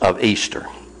origins of Easter?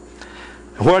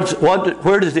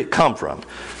 Where does it come from?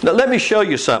 Now, let me show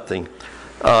you something.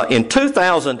 In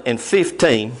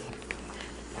 2015,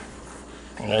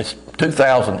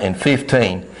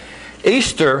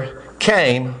 Easter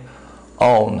came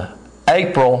on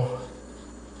April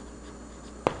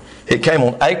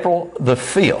the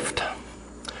 5th.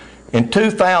 In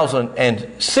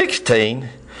 2016,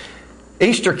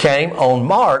 Easter came on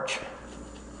March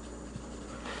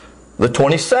the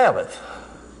 27th.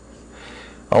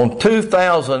 On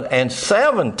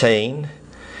 2017,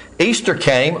 Easter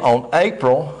came on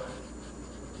April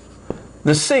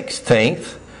the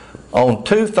 16th. On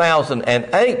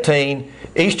 2018,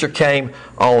 Easter came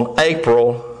on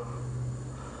April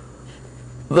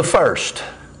the 1st,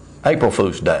 April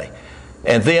Fool's Day.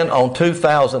 And then on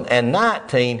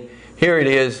 2019, here it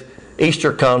is,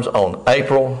 Easter comes on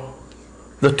April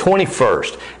the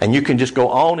 21st. And you can just go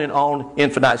on and on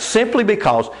infinite, simply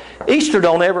because Easter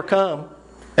don't ever come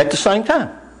at the same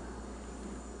time.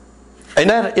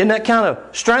 Isn't that kind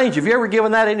of strange? Have you ever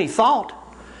given that any thought?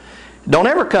 Don't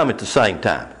ever come at the same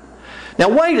time. Now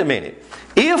wait a minute.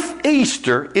 If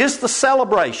Easter is the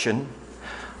celebration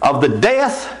of the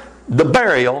death, the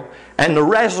burial, and the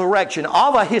resurrection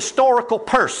of a historical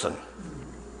person.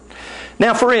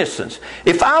 Now for instance,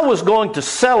 if I was going to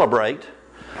celebrate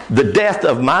the death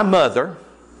of my mother,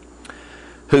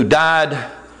 who died,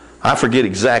 I forget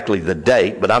exactly the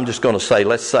date, but I'm just going to say,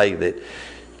 let's say that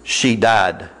she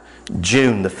died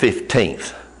June the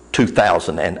 15th,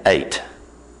 2008.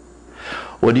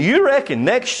 Well, do you reckon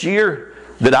next year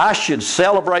that I should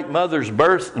celebrate Mother's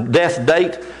death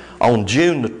date on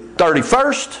June the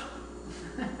 31st?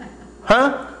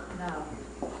 Huh? No.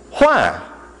 Why?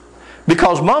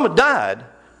 Because Mama died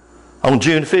on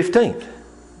June 15th.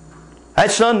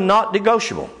 That's not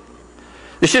negotiable.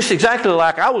 It's just exactly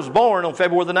like I was born on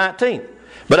February the 19th.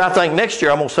 But I think next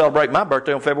year I'm going to celebrate my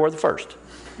birthday on February the 1st.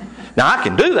 Now I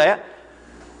can do that,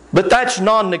 but that's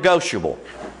non-negotiable.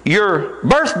 Your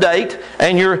birth date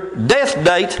and your death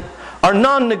date are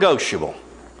non-negotiable.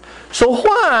 So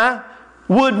why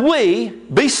would we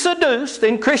be seduced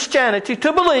in Christianity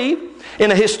to believe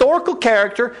in a historical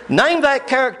character, name that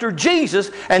character Jesus,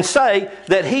 and say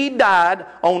that He died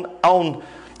on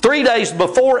 3 days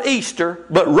before Easter,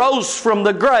 but rose from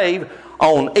the grave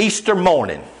on Easter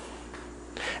morning?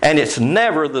 And it's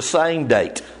never the same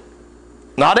date.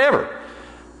 Not ever.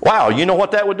 Wow, you know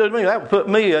what that would do to me? That would put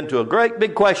me into a great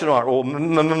big question mark. Well,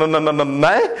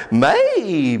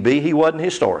 maybe He wasn't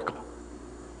historical.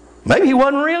 Maybe He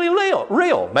wasn't really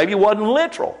real. Maybe He wasn't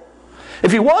literal.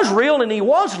 If He was real and He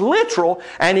was literal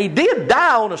and He did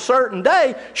die on a certain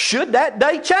day, should that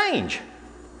day change?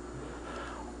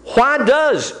 Why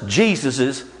does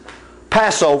Jesus'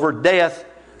 Passover, death,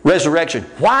 resurrection,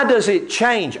 why does it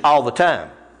change all the time?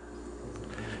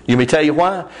 Let me tell you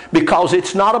why. Because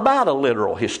it's not about a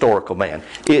literal historical man.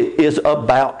 It is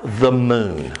about the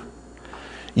moon.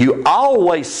 You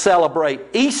always celebrate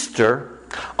Easter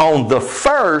on the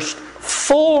first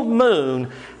full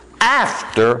moon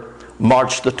after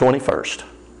March the 21st.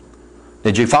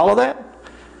 Did you follow that?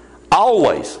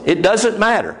 Always. It doesn't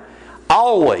matter.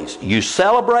 Always. You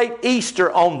celebrate Easter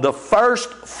on the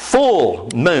first full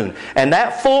moon. And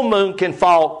that full moon can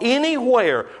fall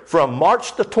anywhere from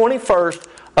March the 21st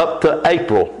up to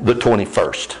April the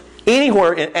 21st.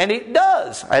 Anywhere, and it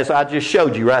does, as I just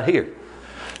showed you right here.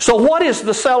 So what is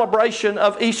the celebration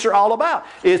of Easter all about?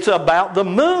 It's about the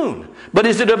moon. But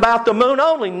is it about the moon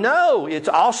only? No, it's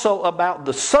also about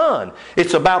the sun.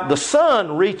 It's about the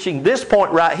sun reaching this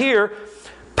point right here,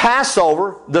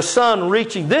 Passover, the sun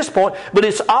reaching this point, but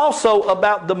it's also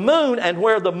about the moon and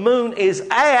where the moon is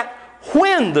at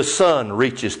when the sun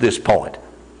reaches this point.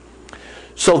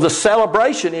 So the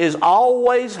celebration is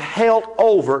always held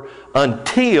over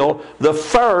until the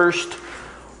first,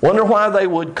 wonder why they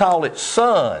would call it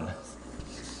sun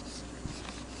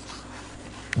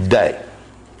day.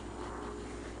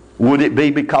 Would it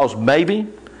be because maybe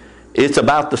it's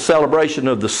about the celebration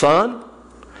of the sun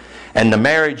and the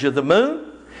marriage of the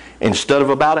moon instead of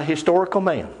about a historical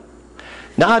man?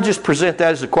 Now I just present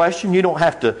that as a question. You don't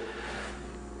have to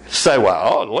say,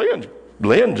 well,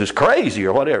 Lynn's just crazy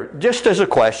or whatever. Just as a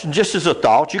question, just as a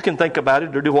thought. You can think about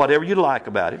it or do whatever you like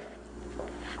about it.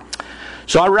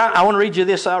 So I want to read you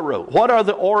this I wrote. What are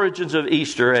the origins of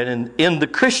Easter? And in the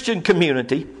Christian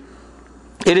community,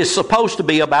 it is supposed to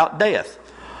be about death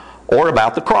or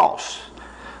about the cross,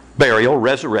 burial,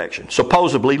 resurrection,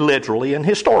 supposedly, literally, and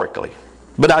historically.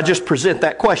 But I just present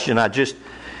that question. I just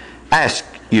ask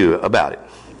you about it.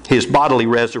 His bodily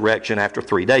resurrection after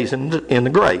 3 days in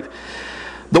the grave.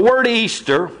 The word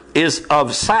Easter is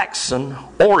of Saxon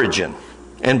origin.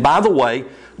 And by the way,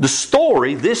 this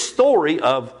story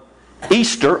of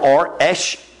Easter, or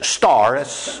Eshtar,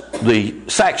 that's the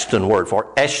Saxon word for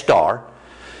Eshtar,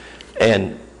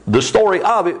 and the story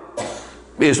of it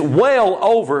is well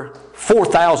over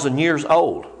 4,000 years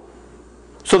old.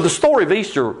 So the story of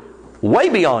Easter, way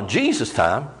beyond Jesus'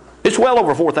 time, it's well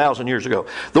over 4,000 years ago.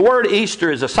 The word Easter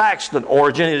is a Saxon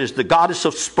origin. It is the goddess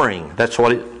of spring. That's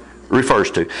what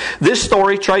refers to. This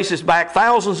story traces back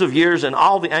thousands of years in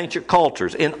all the ancient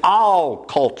cultures. In all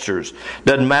cultures.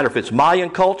 Doesn't matter if it's Mayan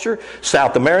culture,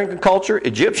 South American culture,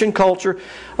 Egyptian culture,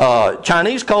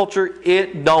 Chinese culture.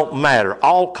 It don't matter.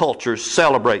 All cultures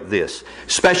celebrate this,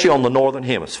 especially on the northern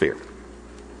hemisphere.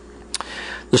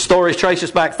 The story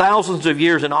traces back thousands of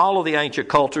years in all of the ancient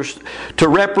cultures to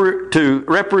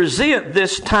represent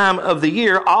this time of the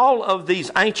year. All of these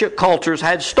ancient cultures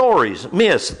had stories,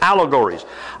 myths, allegories.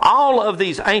 All of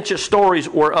these ancient stories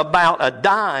were about a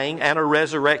dying and a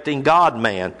resurrecting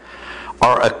God-man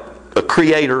or a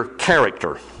creator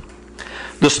character.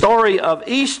 The story of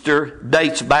Easter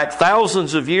dates back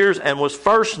thousands of years and was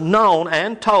first known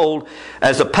and told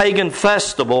as a pagan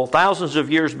festival thousands of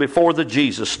years before the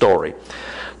Jesus story.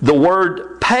 The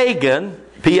word pagan,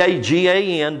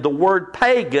 P-A-G-A-N, the word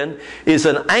pagan is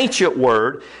an ancient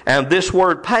word, and this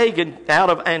word pagan out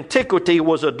of antiquity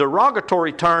was a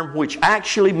derogatory term which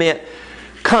actually meant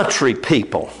country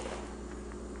people.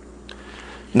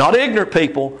 Not ignorant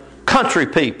people, country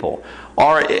people.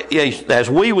 Or,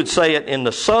 as we would say it in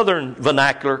the southern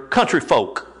vernacular, country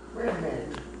folk.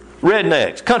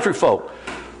 Rednecks, country folk.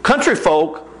 Country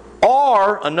folk,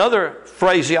 or another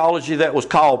phraseology that was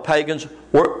called pagans,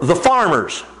 were the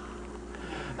farmers.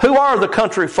 Who are the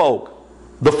country folk?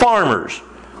 The farmers,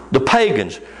 the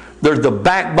pagans. They're the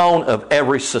backbone of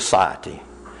every society.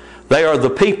 They are the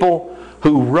people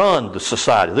who run the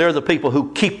society. They're the people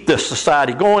who keep the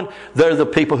society going. They're the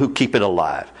people who keep it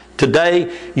alive.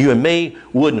 Today, you and me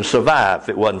wouldn't survive if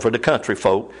it wasn't for the country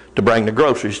folk to bring the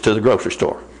groceries to the grocery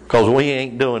store. Because we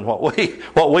ain't doing what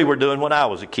we were doing when I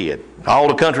was a kid. All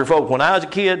the country folk, when I was a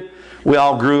kid, we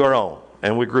all grew our own.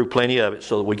 And we grew plenty of it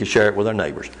so that we could share it with our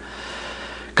neighbors.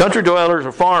 Country dwellers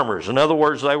are farmers. In other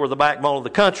words, they were the backbone of the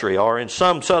country. Or in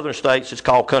some southern states, it's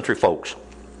called country folks.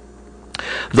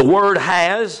 The word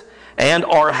has and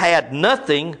or had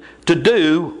nothing to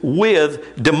do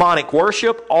with demonic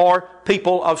worship or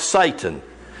people of Satan.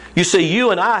 You see,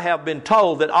 you and I have been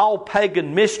told that all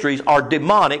pagan mysteries are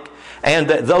demonic and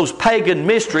that those pagan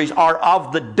mysteries are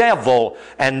of the devil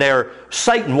and they're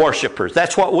Satan worshipers.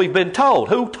 That's what we've been told.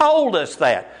 Who told us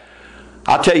that?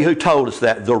 I'll tell you who told us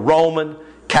that. The Roman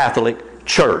Catholic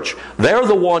Church. They're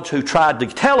the ones who tried to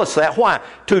tell us that. Why?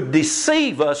 To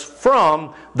deceive us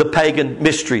from the pagan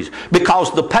mysteries.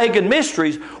 Because the pagan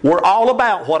mysteries were all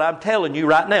about what I'm telling you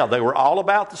right now. They were all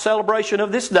about the celebration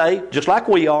of this day, just like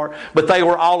we are. But they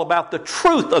were all about the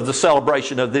truth of the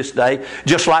celebration of this day,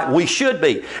 just like we should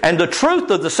be. And the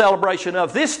truth of the celebration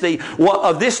of this day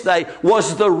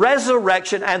was the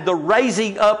resurrection and the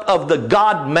raising up of the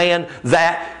God-man,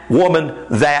 that woman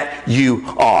that you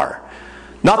are.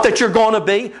 Not that you're going to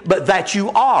be, but that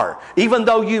you are. Even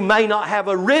though you may not have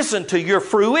arisen to your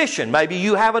fruition. Maybe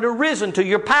you haven't arisen to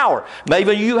your power.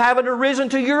 Maybe you haven't arisen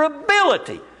to your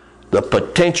ability. The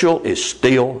potential is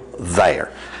still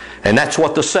there. And that's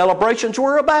what the celebrations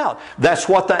were about. That's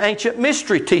what the ancient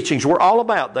mystery teachings were all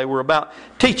about. They were about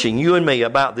teaching you and me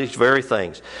about these very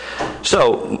things.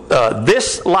 So,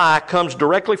 this lie comes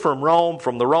directly from Rome,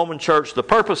 from the Roman Church. The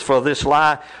purpose for this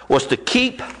lie was to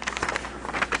keep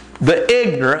the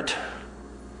ignorant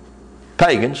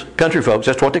pagans, country folks,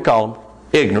 that's what they call them,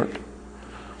 ignorant.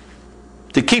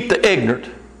 To keep the ignorant,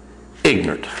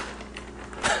 ignorant.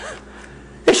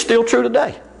 It's still true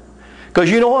today. Because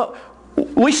you know what?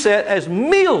 We sit as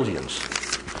millions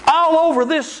all over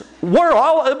this world,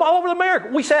 all over America.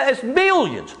 We sit as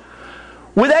millions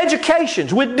with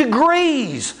educations, with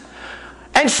degrees,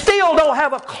 and still don't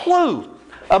have a clue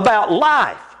about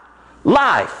life,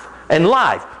 and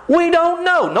life. We don't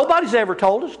know. Nobody's ever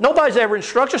told us. Nobody's ever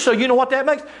instructed us. So you know what that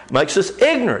makes? It makes us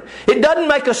ignorant. It doesn't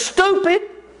make us stupid.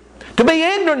 To be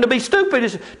ignorant, to be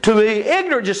stupid, to be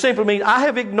ignorant just simply means I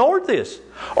have ignored this.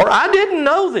 Or I didn't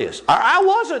know this. Or I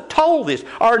wasn't told this.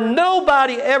 Or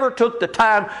nobody ever took the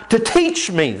time to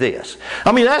teach me this.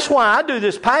 I mean, that's why I do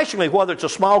this passionately, whether it's a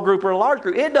small group or a large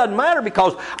group. It doesn't matter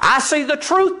because I see the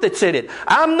truth that's in it.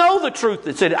 I know the truth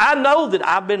that's in it. I know that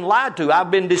I've been lied to.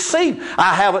 I've been deceived.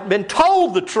 I haven't been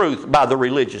told the truth by the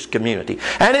religious community.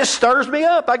 And it stirs me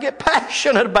up. I get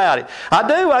passionate about it. I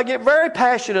do. I get very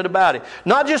passionate about it.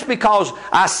 Not just because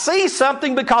I see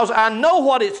something, because I know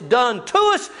what it's done to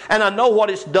us and I know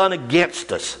what it's done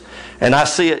against us. And I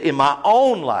see it in my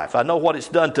own life. I know what it's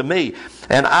done to me.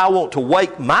 And I want to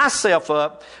wake myself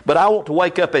up, but I want to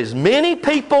wake up as many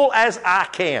people as I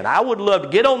can. I would love to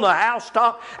get on the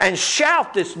housetop and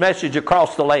shout this message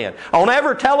across the land. On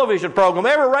every television program,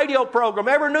 every radio program,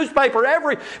 every newspaper,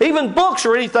 even books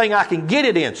or anything I can get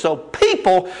it in. So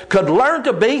people could learn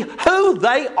to be who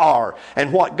they are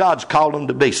and what God's called them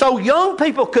to be. So young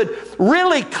people could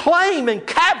really claim and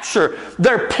capture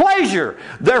their pleasure,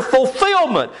 their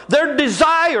fulfillment, their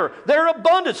desire, their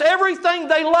abundance, everything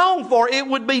they long for. It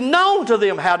would be known to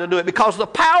them how to do it because the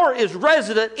power is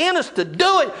resident in us to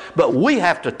do it. But we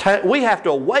have to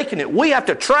awaken it. We have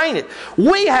to train it.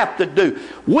 We have to do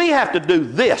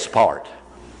this part.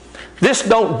 This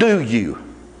don't do you.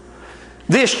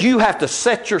 This you have to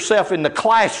set yourself in the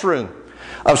classroom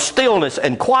of stillness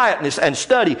and quietness and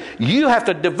study. You have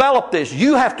to develop this.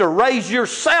 You have to raise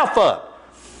yourself up.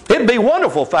 It'd be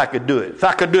wonderful if I could do it. If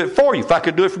I could do it for you. If I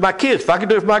could do it for my kids. If I could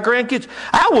do it for my grandkids.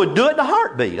 I would do it in a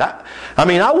heartbeat.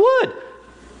 I would.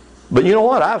 But you know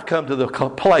what? I've come to the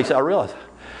place I realize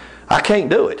I can't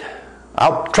do it.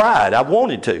 I've tried. I've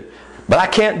wanted to. But I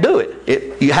can't do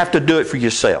it. You have to do it for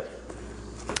yourself.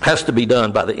 It has to be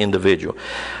done by the individual.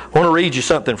 I want to read you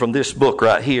something from this book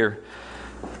right here.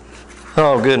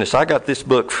 Oh goodness, I got this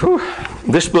book. Whew.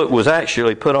 This book was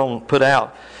actually put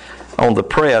out on the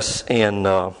press in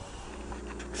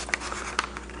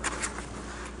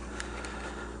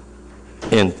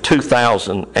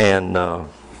 2099.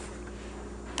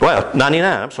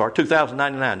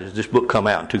 This book come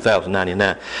out in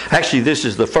 2099. Actually, this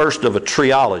is the first of a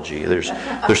trilogy. There's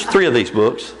 3 of these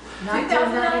books.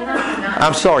 1999.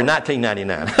 I'm sorry,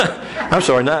 1999. I'm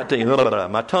sorry,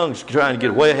 19. My tongue's trying to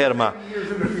get way ahead of my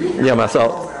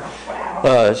thought.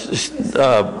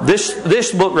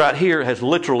 This book right here has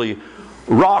literally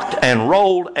rocked and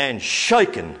rolled and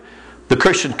shaken the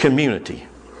Christian community.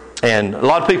 And a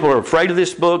lot of people are afraid of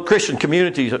this book. Christian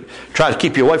communities try to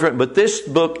keep you away from it. But this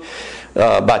book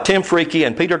by Tim Freaky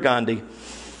and Peter Gandhi,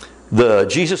 The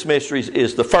Jesus Mysteries,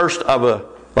 is the first of a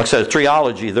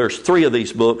trilogy. There's 3 of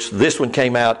these books. This one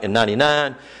came out in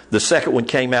 99. The second one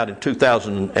came out in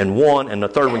 2001. And the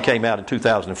third one came out in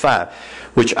 2005.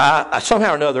 Which I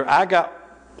somehow or another, I got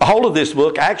a hold of this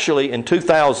book actually in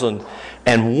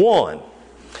 2001.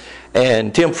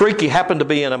 And Tim Freaky happened to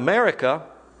be in America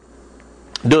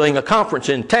doing a conference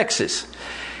in Texas.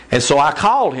 And so I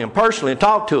called him personally and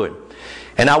talked to him.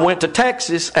 And I went to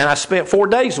Texas and I spent 4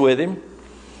 days with him.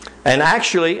 And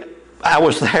actually, I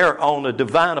was there on a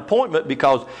divine appointment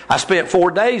because I spent 4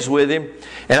 days with him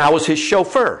and I was his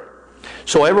chauffeur.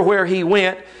 So everywhere he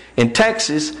went in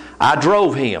Texas, I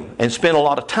drove him and spent a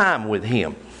lot of time with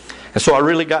him. And so I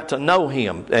really got to know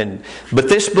him. But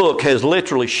this book has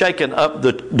literally shaken up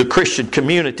the Christian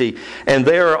community. And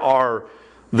there are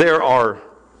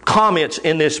comments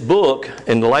in this book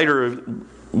and later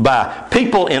by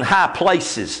people in high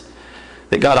places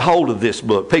that got a hold of this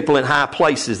book. People in high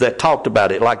places that talked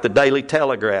about it, like the Daily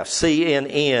Telegraph,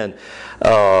 CNN,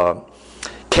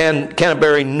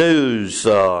 Canterbury News,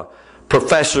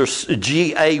 Professor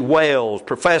G.A. Wells,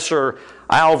 Professor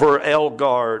Alvar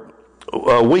Elgard,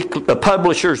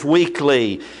 Publishers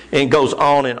Weekly, and goes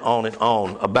on and on and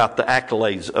on about the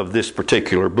accolades of this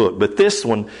particular book. But this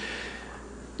one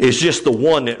is just the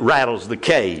one that rattles the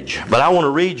cage. But I want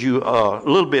to read you a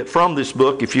little bit from this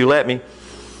book, if you let me.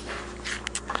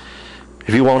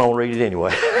 If you want, I'll read it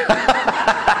anyway.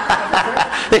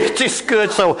 It's just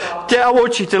good, so I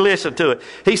want you to listen to it.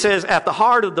 He says, at the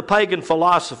heart of the pagan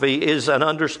philosophy is an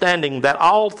understanding that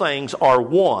all things are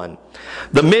one.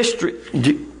 The mystery,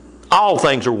 all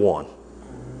things are one.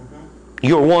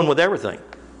 You're one with everything.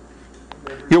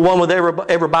 You're one with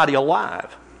everybody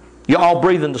alive. You all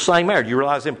breathe in the same air. Do you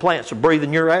realize them plants are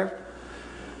breathing your air?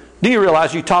 Do you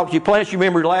realize you talk to your plants? You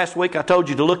remember last week I told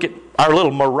you to look at our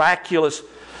little miraculous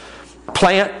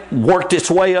plant worked its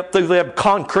way up through the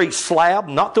concrete slab,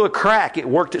 not through a crack. It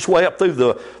worked its way up through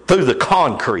the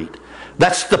concrete.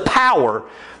 That's the power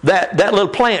that little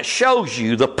plant shows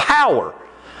you, the power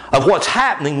of what's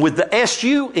happening with the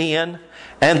S-U-N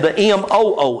and the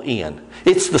M-O-O-N.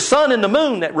 It's the sun and the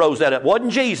moon that rose that up. It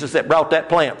wasn't Jesus that brought that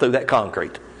plant through that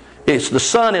concrete. It's the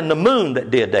sun and the moon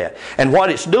that did that. And what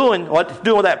it's doing with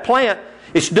that plant,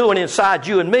 it's doing inside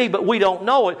you and me, but we don't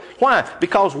know it. Why?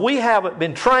 Because we haven't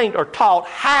been trained or taught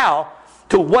how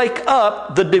to wake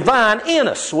up the divine in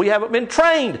us. We haven't been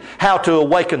trained how to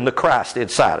awaken the Christ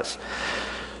inside us.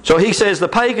 So he says the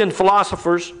pagan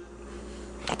philosophers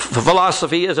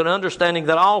Philosophy is an understanding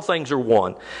that all things are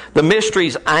one. The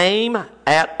mysteries aim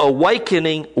at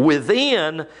awakening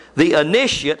within the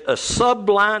initiate a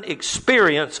sublime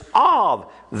experience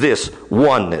of this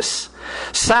oneness.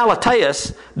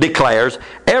 Salataeus declares,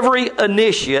 every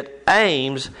initiate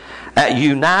aims at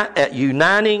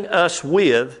uniting us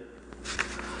with.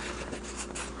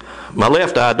 My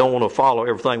left eye don't want to follow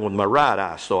everything with my right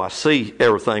eye, so I see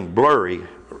everything blurry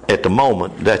at the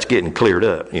moment. That's getting cleared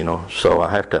up, so I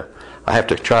have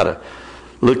to try to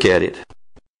look at it.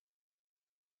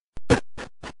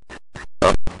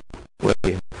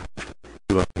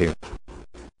 Here.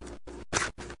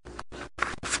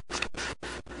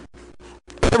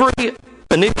 Every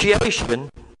initiation,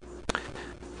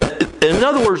 in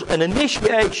other words, an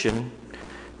initiation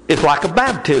is like a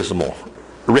baptismal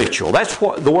ritual. That's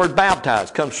what the word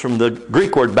baptize comes from. The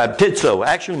Greek word baptizo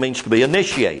actually means to be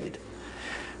initiated.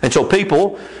 And so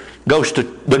people go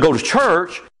to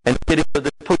church and get into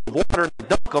the pool of water and they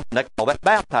dunk them and they call that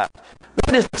baptized.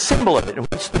 That is the symbol of it.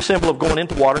 What's the symbol of going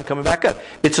into water and coming back up?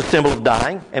 It's a symbol of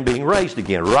dying and being raised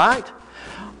again, right?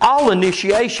 All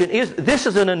initiation this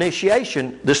is an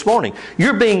initiation this morning.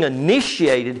 You're being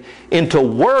initiated into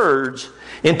words,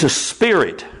 into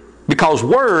spirit. Because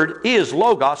word is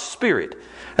logos, spirit.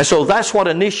 And so that's what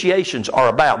initiations are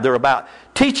about. They're about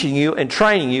teaching you and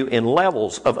training you in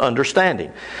levels of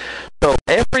understanding. So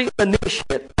every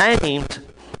initiate aims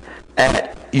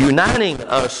at uniting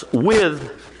us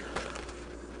with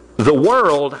the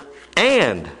world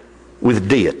and with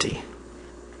deity.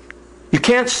 You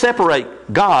can't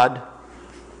separate God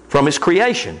from His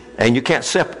creation, and you can't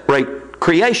separate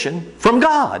creation from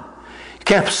God. You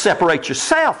can't separate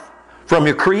yourself from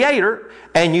your Creator,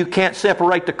 and you can't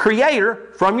separate the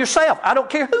Creator from yourself. I don't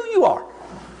care who you are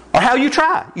or how you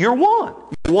try. You're one.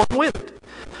 You're one with it.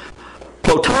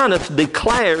 Plotinus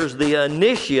declares the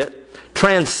initiate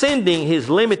transcending his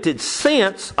limited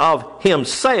sense of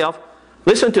himself.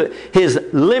 Listen to it. His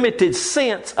limited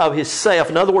sense of his self.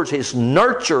 In other words, his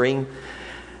nurturing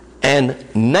and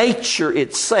nature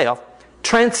itself,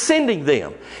 transcending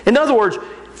them. In other words,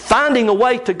 finding a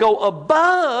way to go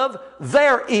above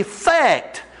their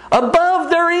effect,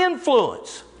 above their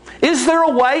influence. Is there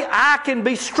a way I can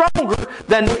be stronger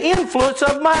than the influence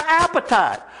of my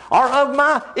appetite, or of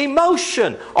my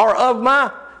emotion, or of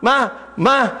my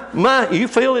you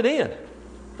fill it in.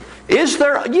 Is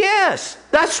there? Yes.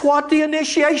 That's what the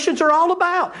initiations are all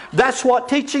about. That's what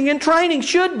teaching and training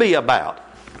should be about.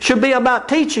 Should be about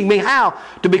teaching me how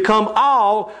to become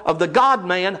all of the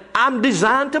God-man I'm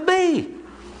designed to be.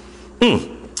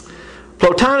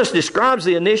 Plotinus describes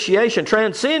the initiation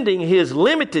transcending his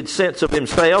limited sense of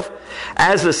himself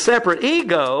as a separate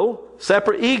ego.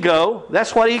 Separate ego,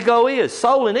 that's what ego is.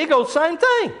 Soul and ego, same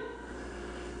thing.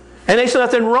 And there's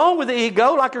nothing wrong with the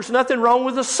ego like there's nothing wrong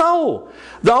with the soul.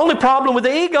 The only problem with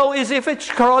the ego is if it's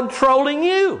controlling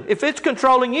you. If it's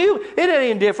controlling you, it ain't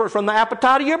any different from the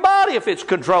appetite of your body if it's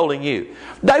controlling you.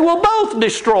 They will both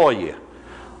destroy you.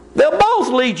 They'll both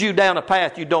lead you down a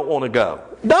path you don't want to go.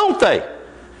 Don't they?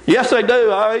 Yes, they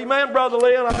do. Amen, Brother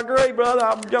Lynn. I agree, brother.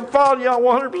 I'm following you on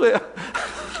 100%.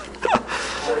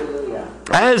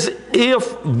 As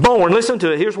if born. Listen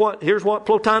to it. Here's what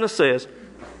Plotinus says.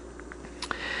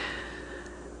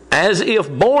 As if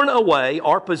borne away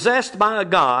or possessed by a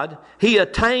god, he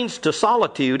attains to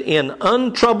solitude in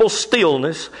untroubled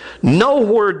stillness,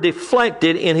 nowhere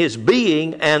deflected in his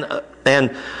being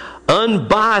and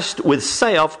unbiased with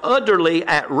self, utterly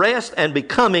at rest and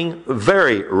becoming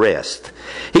very rest.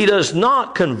 He does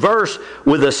not converse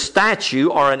with a statue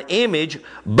or an image,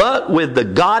 but with the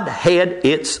Godhead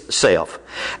itself.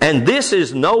 And this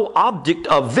is no object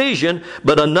of vision,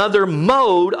 but another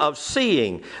mode of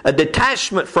seeing, a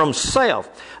detachment from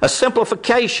self, a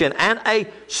simplification, and a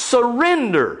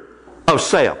surrender of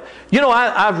self. You know,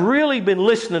 I've really been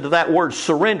listening to that word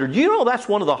surrender. You know, that's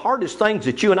one of the hardest things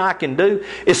that you and I can do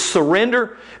is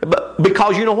surrender.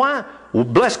 Because you know why? Well,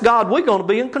 bless God, we're going to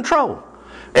be in control.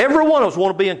 Every one of us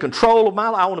want to be in control of my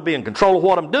life. I want to be in control of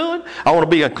what I'm doing. I want to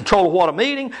be in control of what I'm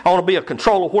eating. I want to be in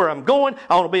control of where I'm going.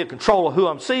 I want to be in control of who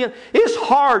I'm seeing. It's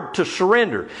hard to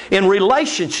surrender. In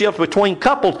relationships between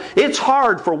couples, it's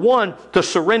hard for one to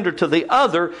surrender to the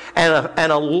other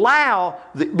and allow,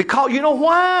 because you know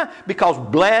why? Because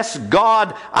bless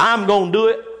God, I'm going to do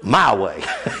it my way.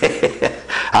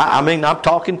 I mean, I'm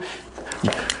talking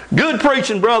good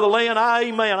preaching, Brother Lynn.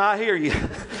 Amen. I hear you.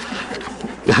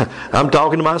 I'm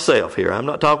talking to myself here. I'm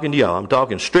not talking to y'all. I'm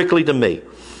talking strictly to me.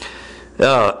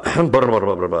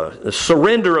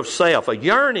 Surrender of self, a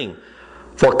yearning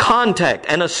for contact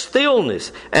and a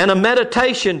stillness and a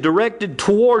meditation directed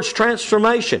towards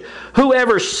transformation.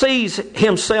 Whoever sees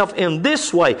himself in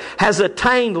this way has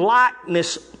attained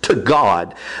likeness to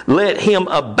God. Let him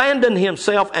abandon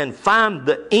himself and find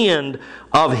the end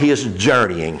of his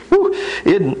journeying. Whew.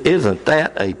 Isn't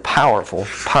that a powerful,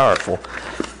 powerful,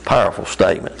 powerful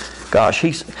statement? Gosh,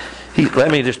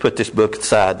 let me just put this book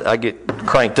aside. I get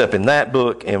cranked up in that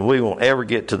book, and we won't ever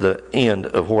get to the end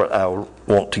of what I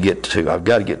want to get to. I've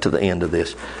got to get to the end of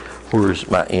this. Where's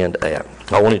my end at?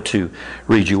 I wanted to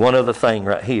read you one other thing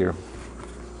right here.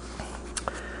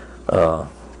 I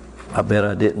bet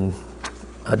I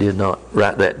did not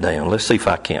write that down. Let's see if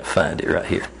I can't find it right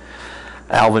here.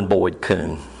 Alvin Boyd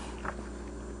Kuhn.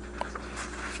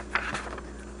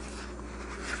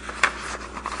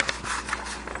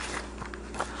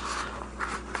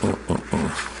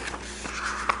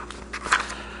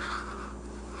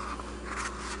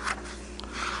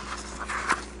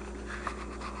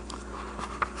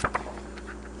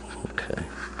 Okay.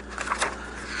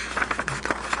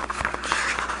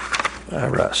 I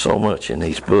write so much in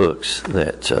these books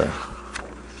that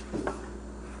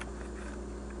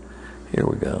here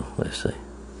we go. Let's see.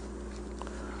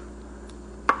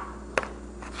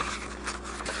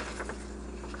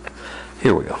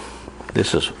 Here we go.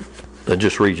 I'll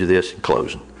just read you this in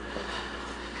closing.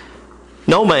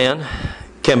 No man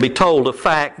can be told a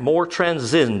fact more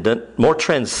transcendent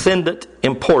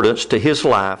importance to his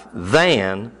life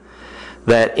than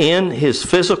that in his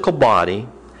physical body,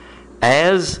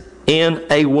 as in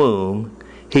a womb,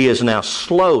 he is now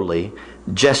slowly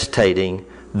gestating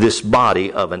this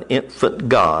body of an infant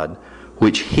God,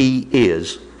 which he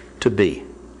is to be.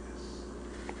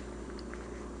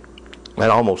 That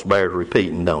almost bears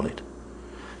repeating, don't it?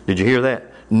 Did you hear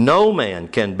that? No man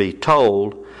can be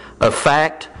told a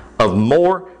fact of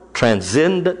more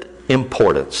transcendent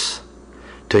importance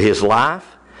to his life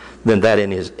than that in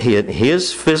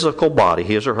his physical body,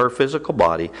 his or her physical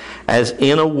body, as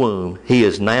in a womb, he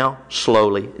is now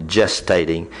slowly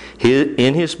gestating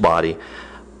in his body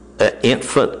an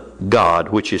infant God,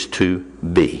 which is to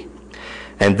be.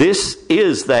 And this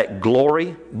is that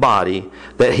glory body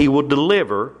that he will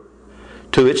deliver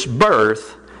to its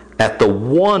birth at the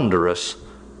wondrous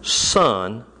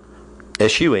Son,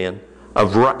 S-U-N,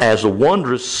 as the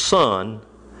wondrous Son,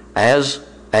 as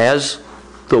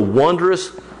the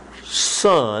wondrous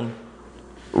Sun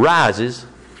rises,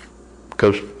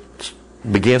 because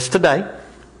begins today,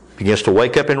 begins to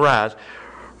wake up and rise,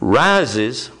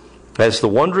 rises as the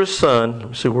wondrous Sun. Let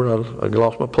me see where I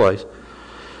lost my place.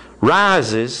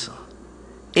 Rises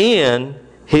in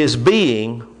his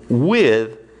being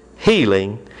with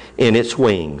healing in its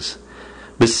wings.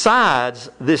 Besides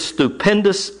this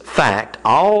stupendous fact,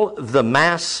 all the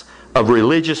mass of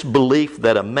religious belief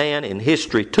that a man in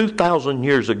history 2,000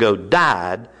 years ago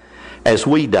died as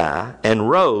we die and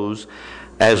rose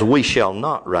as we shall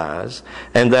not rise,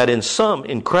 and that in some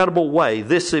incredible way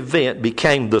this event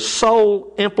became the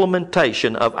sole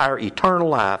implementation of our eternal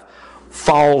life,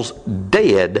 falls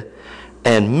dead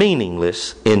and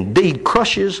meaningless, indeed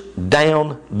crushes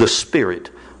down the spirit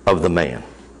of the man.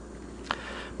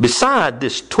 Beside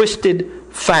this twisted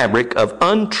fabric of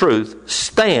untruth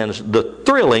stands the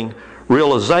thrilling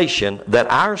realization that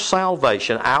our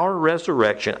salvation, our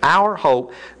resurrection, our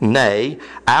hope, nay,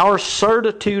 our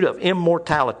certitude of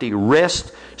immortality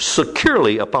rests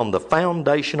securely upon the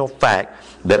foundational fact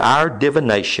that our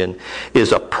divination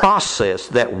is a process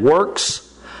that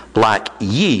works like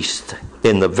yeast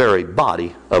in the very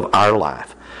body of our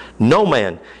life. No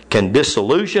man can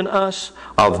disillusion us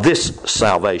of this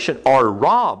salvation or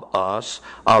rob us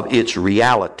of its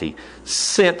reality,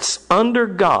 since under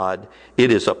God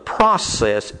it is a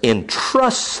process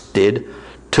entrusted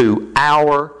to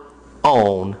our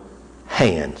own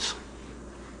hands.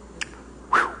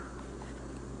 Whew.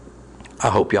 I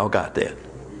hope y'all got that.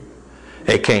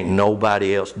 It can't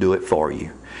nobody else do it for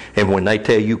you. And when they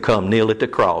tell you come kneel at the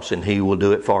cross and he will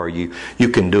do it for you, you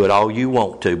can do it all you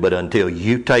want to, but until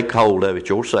you take hold of it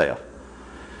yourself,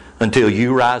 until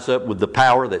you rise up with the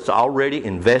power that's already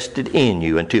invested in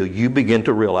you, until you begin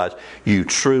to realize you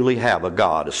truly have a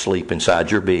God asleep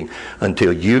inside your being,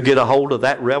 until you get a hold of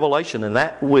that revelation and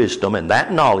that wisdom and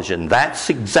that knowledge, and that's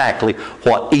exactly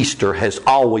what Easter has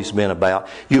always been about.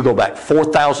 You go back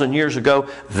 4,000 years ago,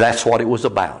 that's what it was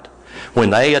about. When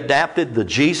they adapted the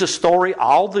Jesus story,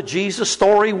 all the Jesus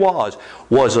story was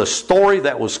a story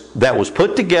that was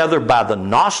put together by the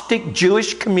Gnostic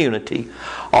Jewish community,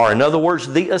 or in other words,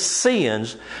 the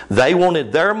Essenes. They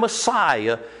wanted their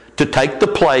Messiah to take the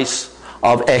place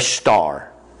of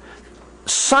Ishtar.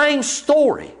 Same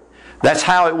story. That's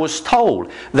how it was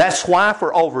told. That's why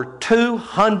for over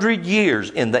 200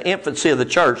 years in the infancy of the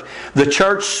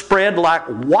church spread like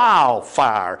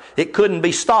wildfire. It couldn't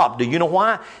be stopped. Do you know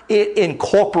why? It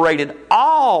incorporated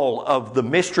all of the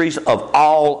mysteries of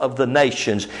all of the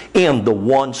nations in the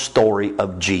one story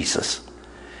of Jesus.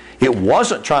 It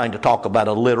wasn't trying to talk about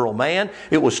a literal man.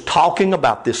 It was talking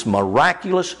about this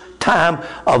miraculous time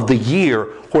of the year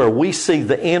where we see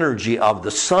the energy of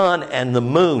the sun and the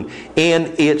moon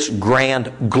in its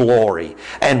grand glory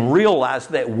and realize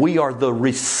that we are the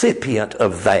recipient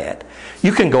of that.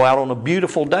 You can go out on a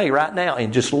beautiful day right now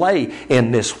and just lay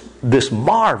in this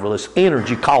marvelous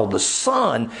energy called the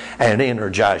sun and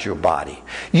energize your body.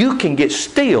 You can get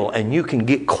still and you can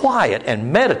get quiet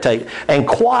and meditate and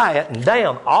quieten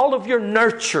down all of your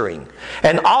nurturing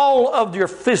and all of your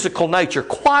physical nature.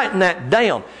 Quieten that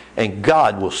down and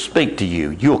God will speak to you.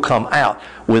 You'll come out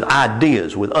with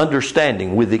ideas, with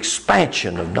understanding, with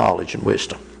expansion of knowledge and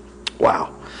wisdom.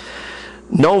 Wow.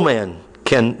 No man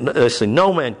can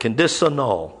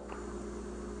disannul,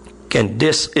 can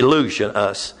disillusion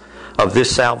us of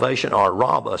this salvation or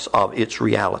rob us of its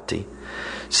reality.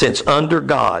 Since under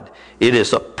God, it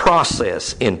is a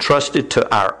process entrusted to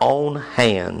our own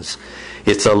hands.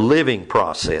 It's a living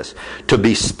process to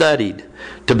be studied,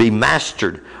 to be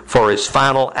mastered for its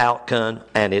final outcome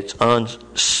and its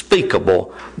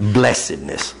unspeakable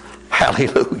blessedness.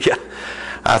 Hallelujah.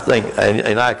 I think,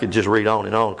 and I could just read on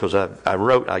and on because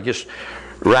I just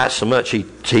write so much.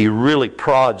 He really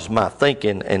prods my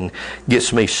thinking and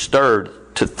gets me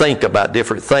stirred to think about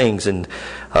different things and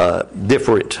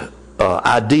different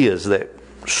ideas that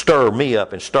stir me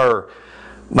up and stir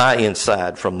my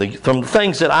inside from the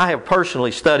things that I have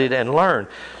personally studied and learned.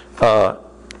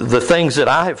 The things that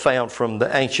I have found from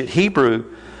the ancient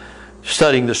Hebrew,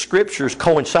 studying the Scriptures,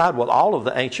 coincide with all of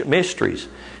the ancient mysteries.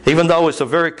 Even though it's a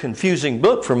very confusing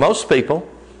book for most people.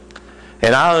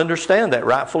 And I understand that,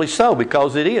 rightfully so,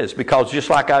 because it is. Because just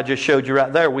like I just showed you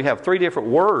right there, we have 3 different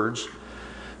words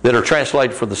that are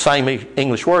translated for the same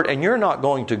English word. And you're not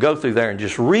going to go through there and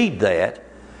just read that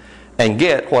and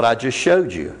get what I just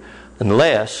showed you,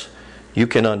 unless you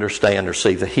can understand or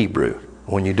see the Hebrew.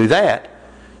 When you do that,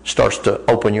 it starts to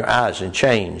open your eyes and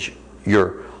change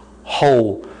your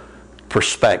whole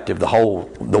perspective,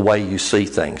 the way you see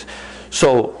things.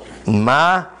 So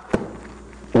my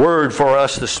word for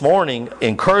us this morning,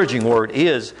 encouraging word,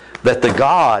 is that the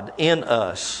God in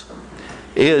us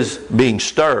is being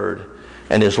stirred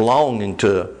and is longing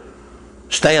to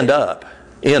stand up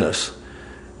in us.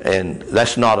 And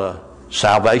that's not a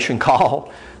salvation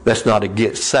call. That's not a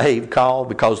get saved call,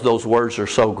 because those words are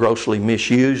so grossly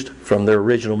misused from their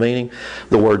original meaning.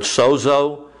 The word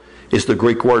sozo is the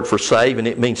Greek word for save, and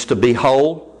it means to be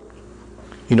whole.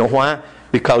 You know why?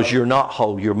 Because you're not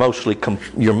whole. You're mostly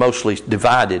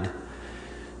divided.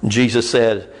 Jesus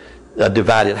said, a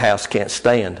divided house can't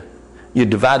stand. You're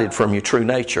divided from your true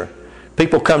nature.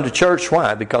 People come to church,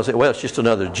 why? Because, it's just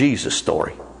another Jesus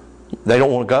story. They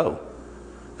don't want to go.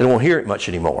 They don't want to hear it much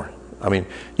anymore. I mean,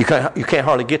 you can't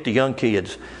hardly get the young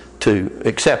kids to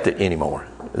accept it anymore.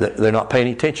 They're not paying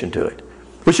attention to it,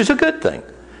 which is a good thing.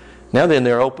 Now then,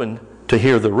 they're open to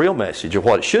hear the real message of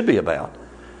what it should be about.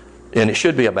 And it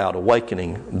should be about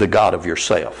awakening the God of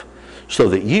yourself, so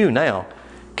that you now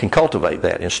can cultivate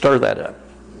that and stir that up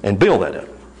and build that up.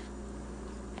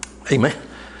 Amen.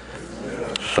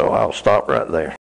 So I'll stop right there.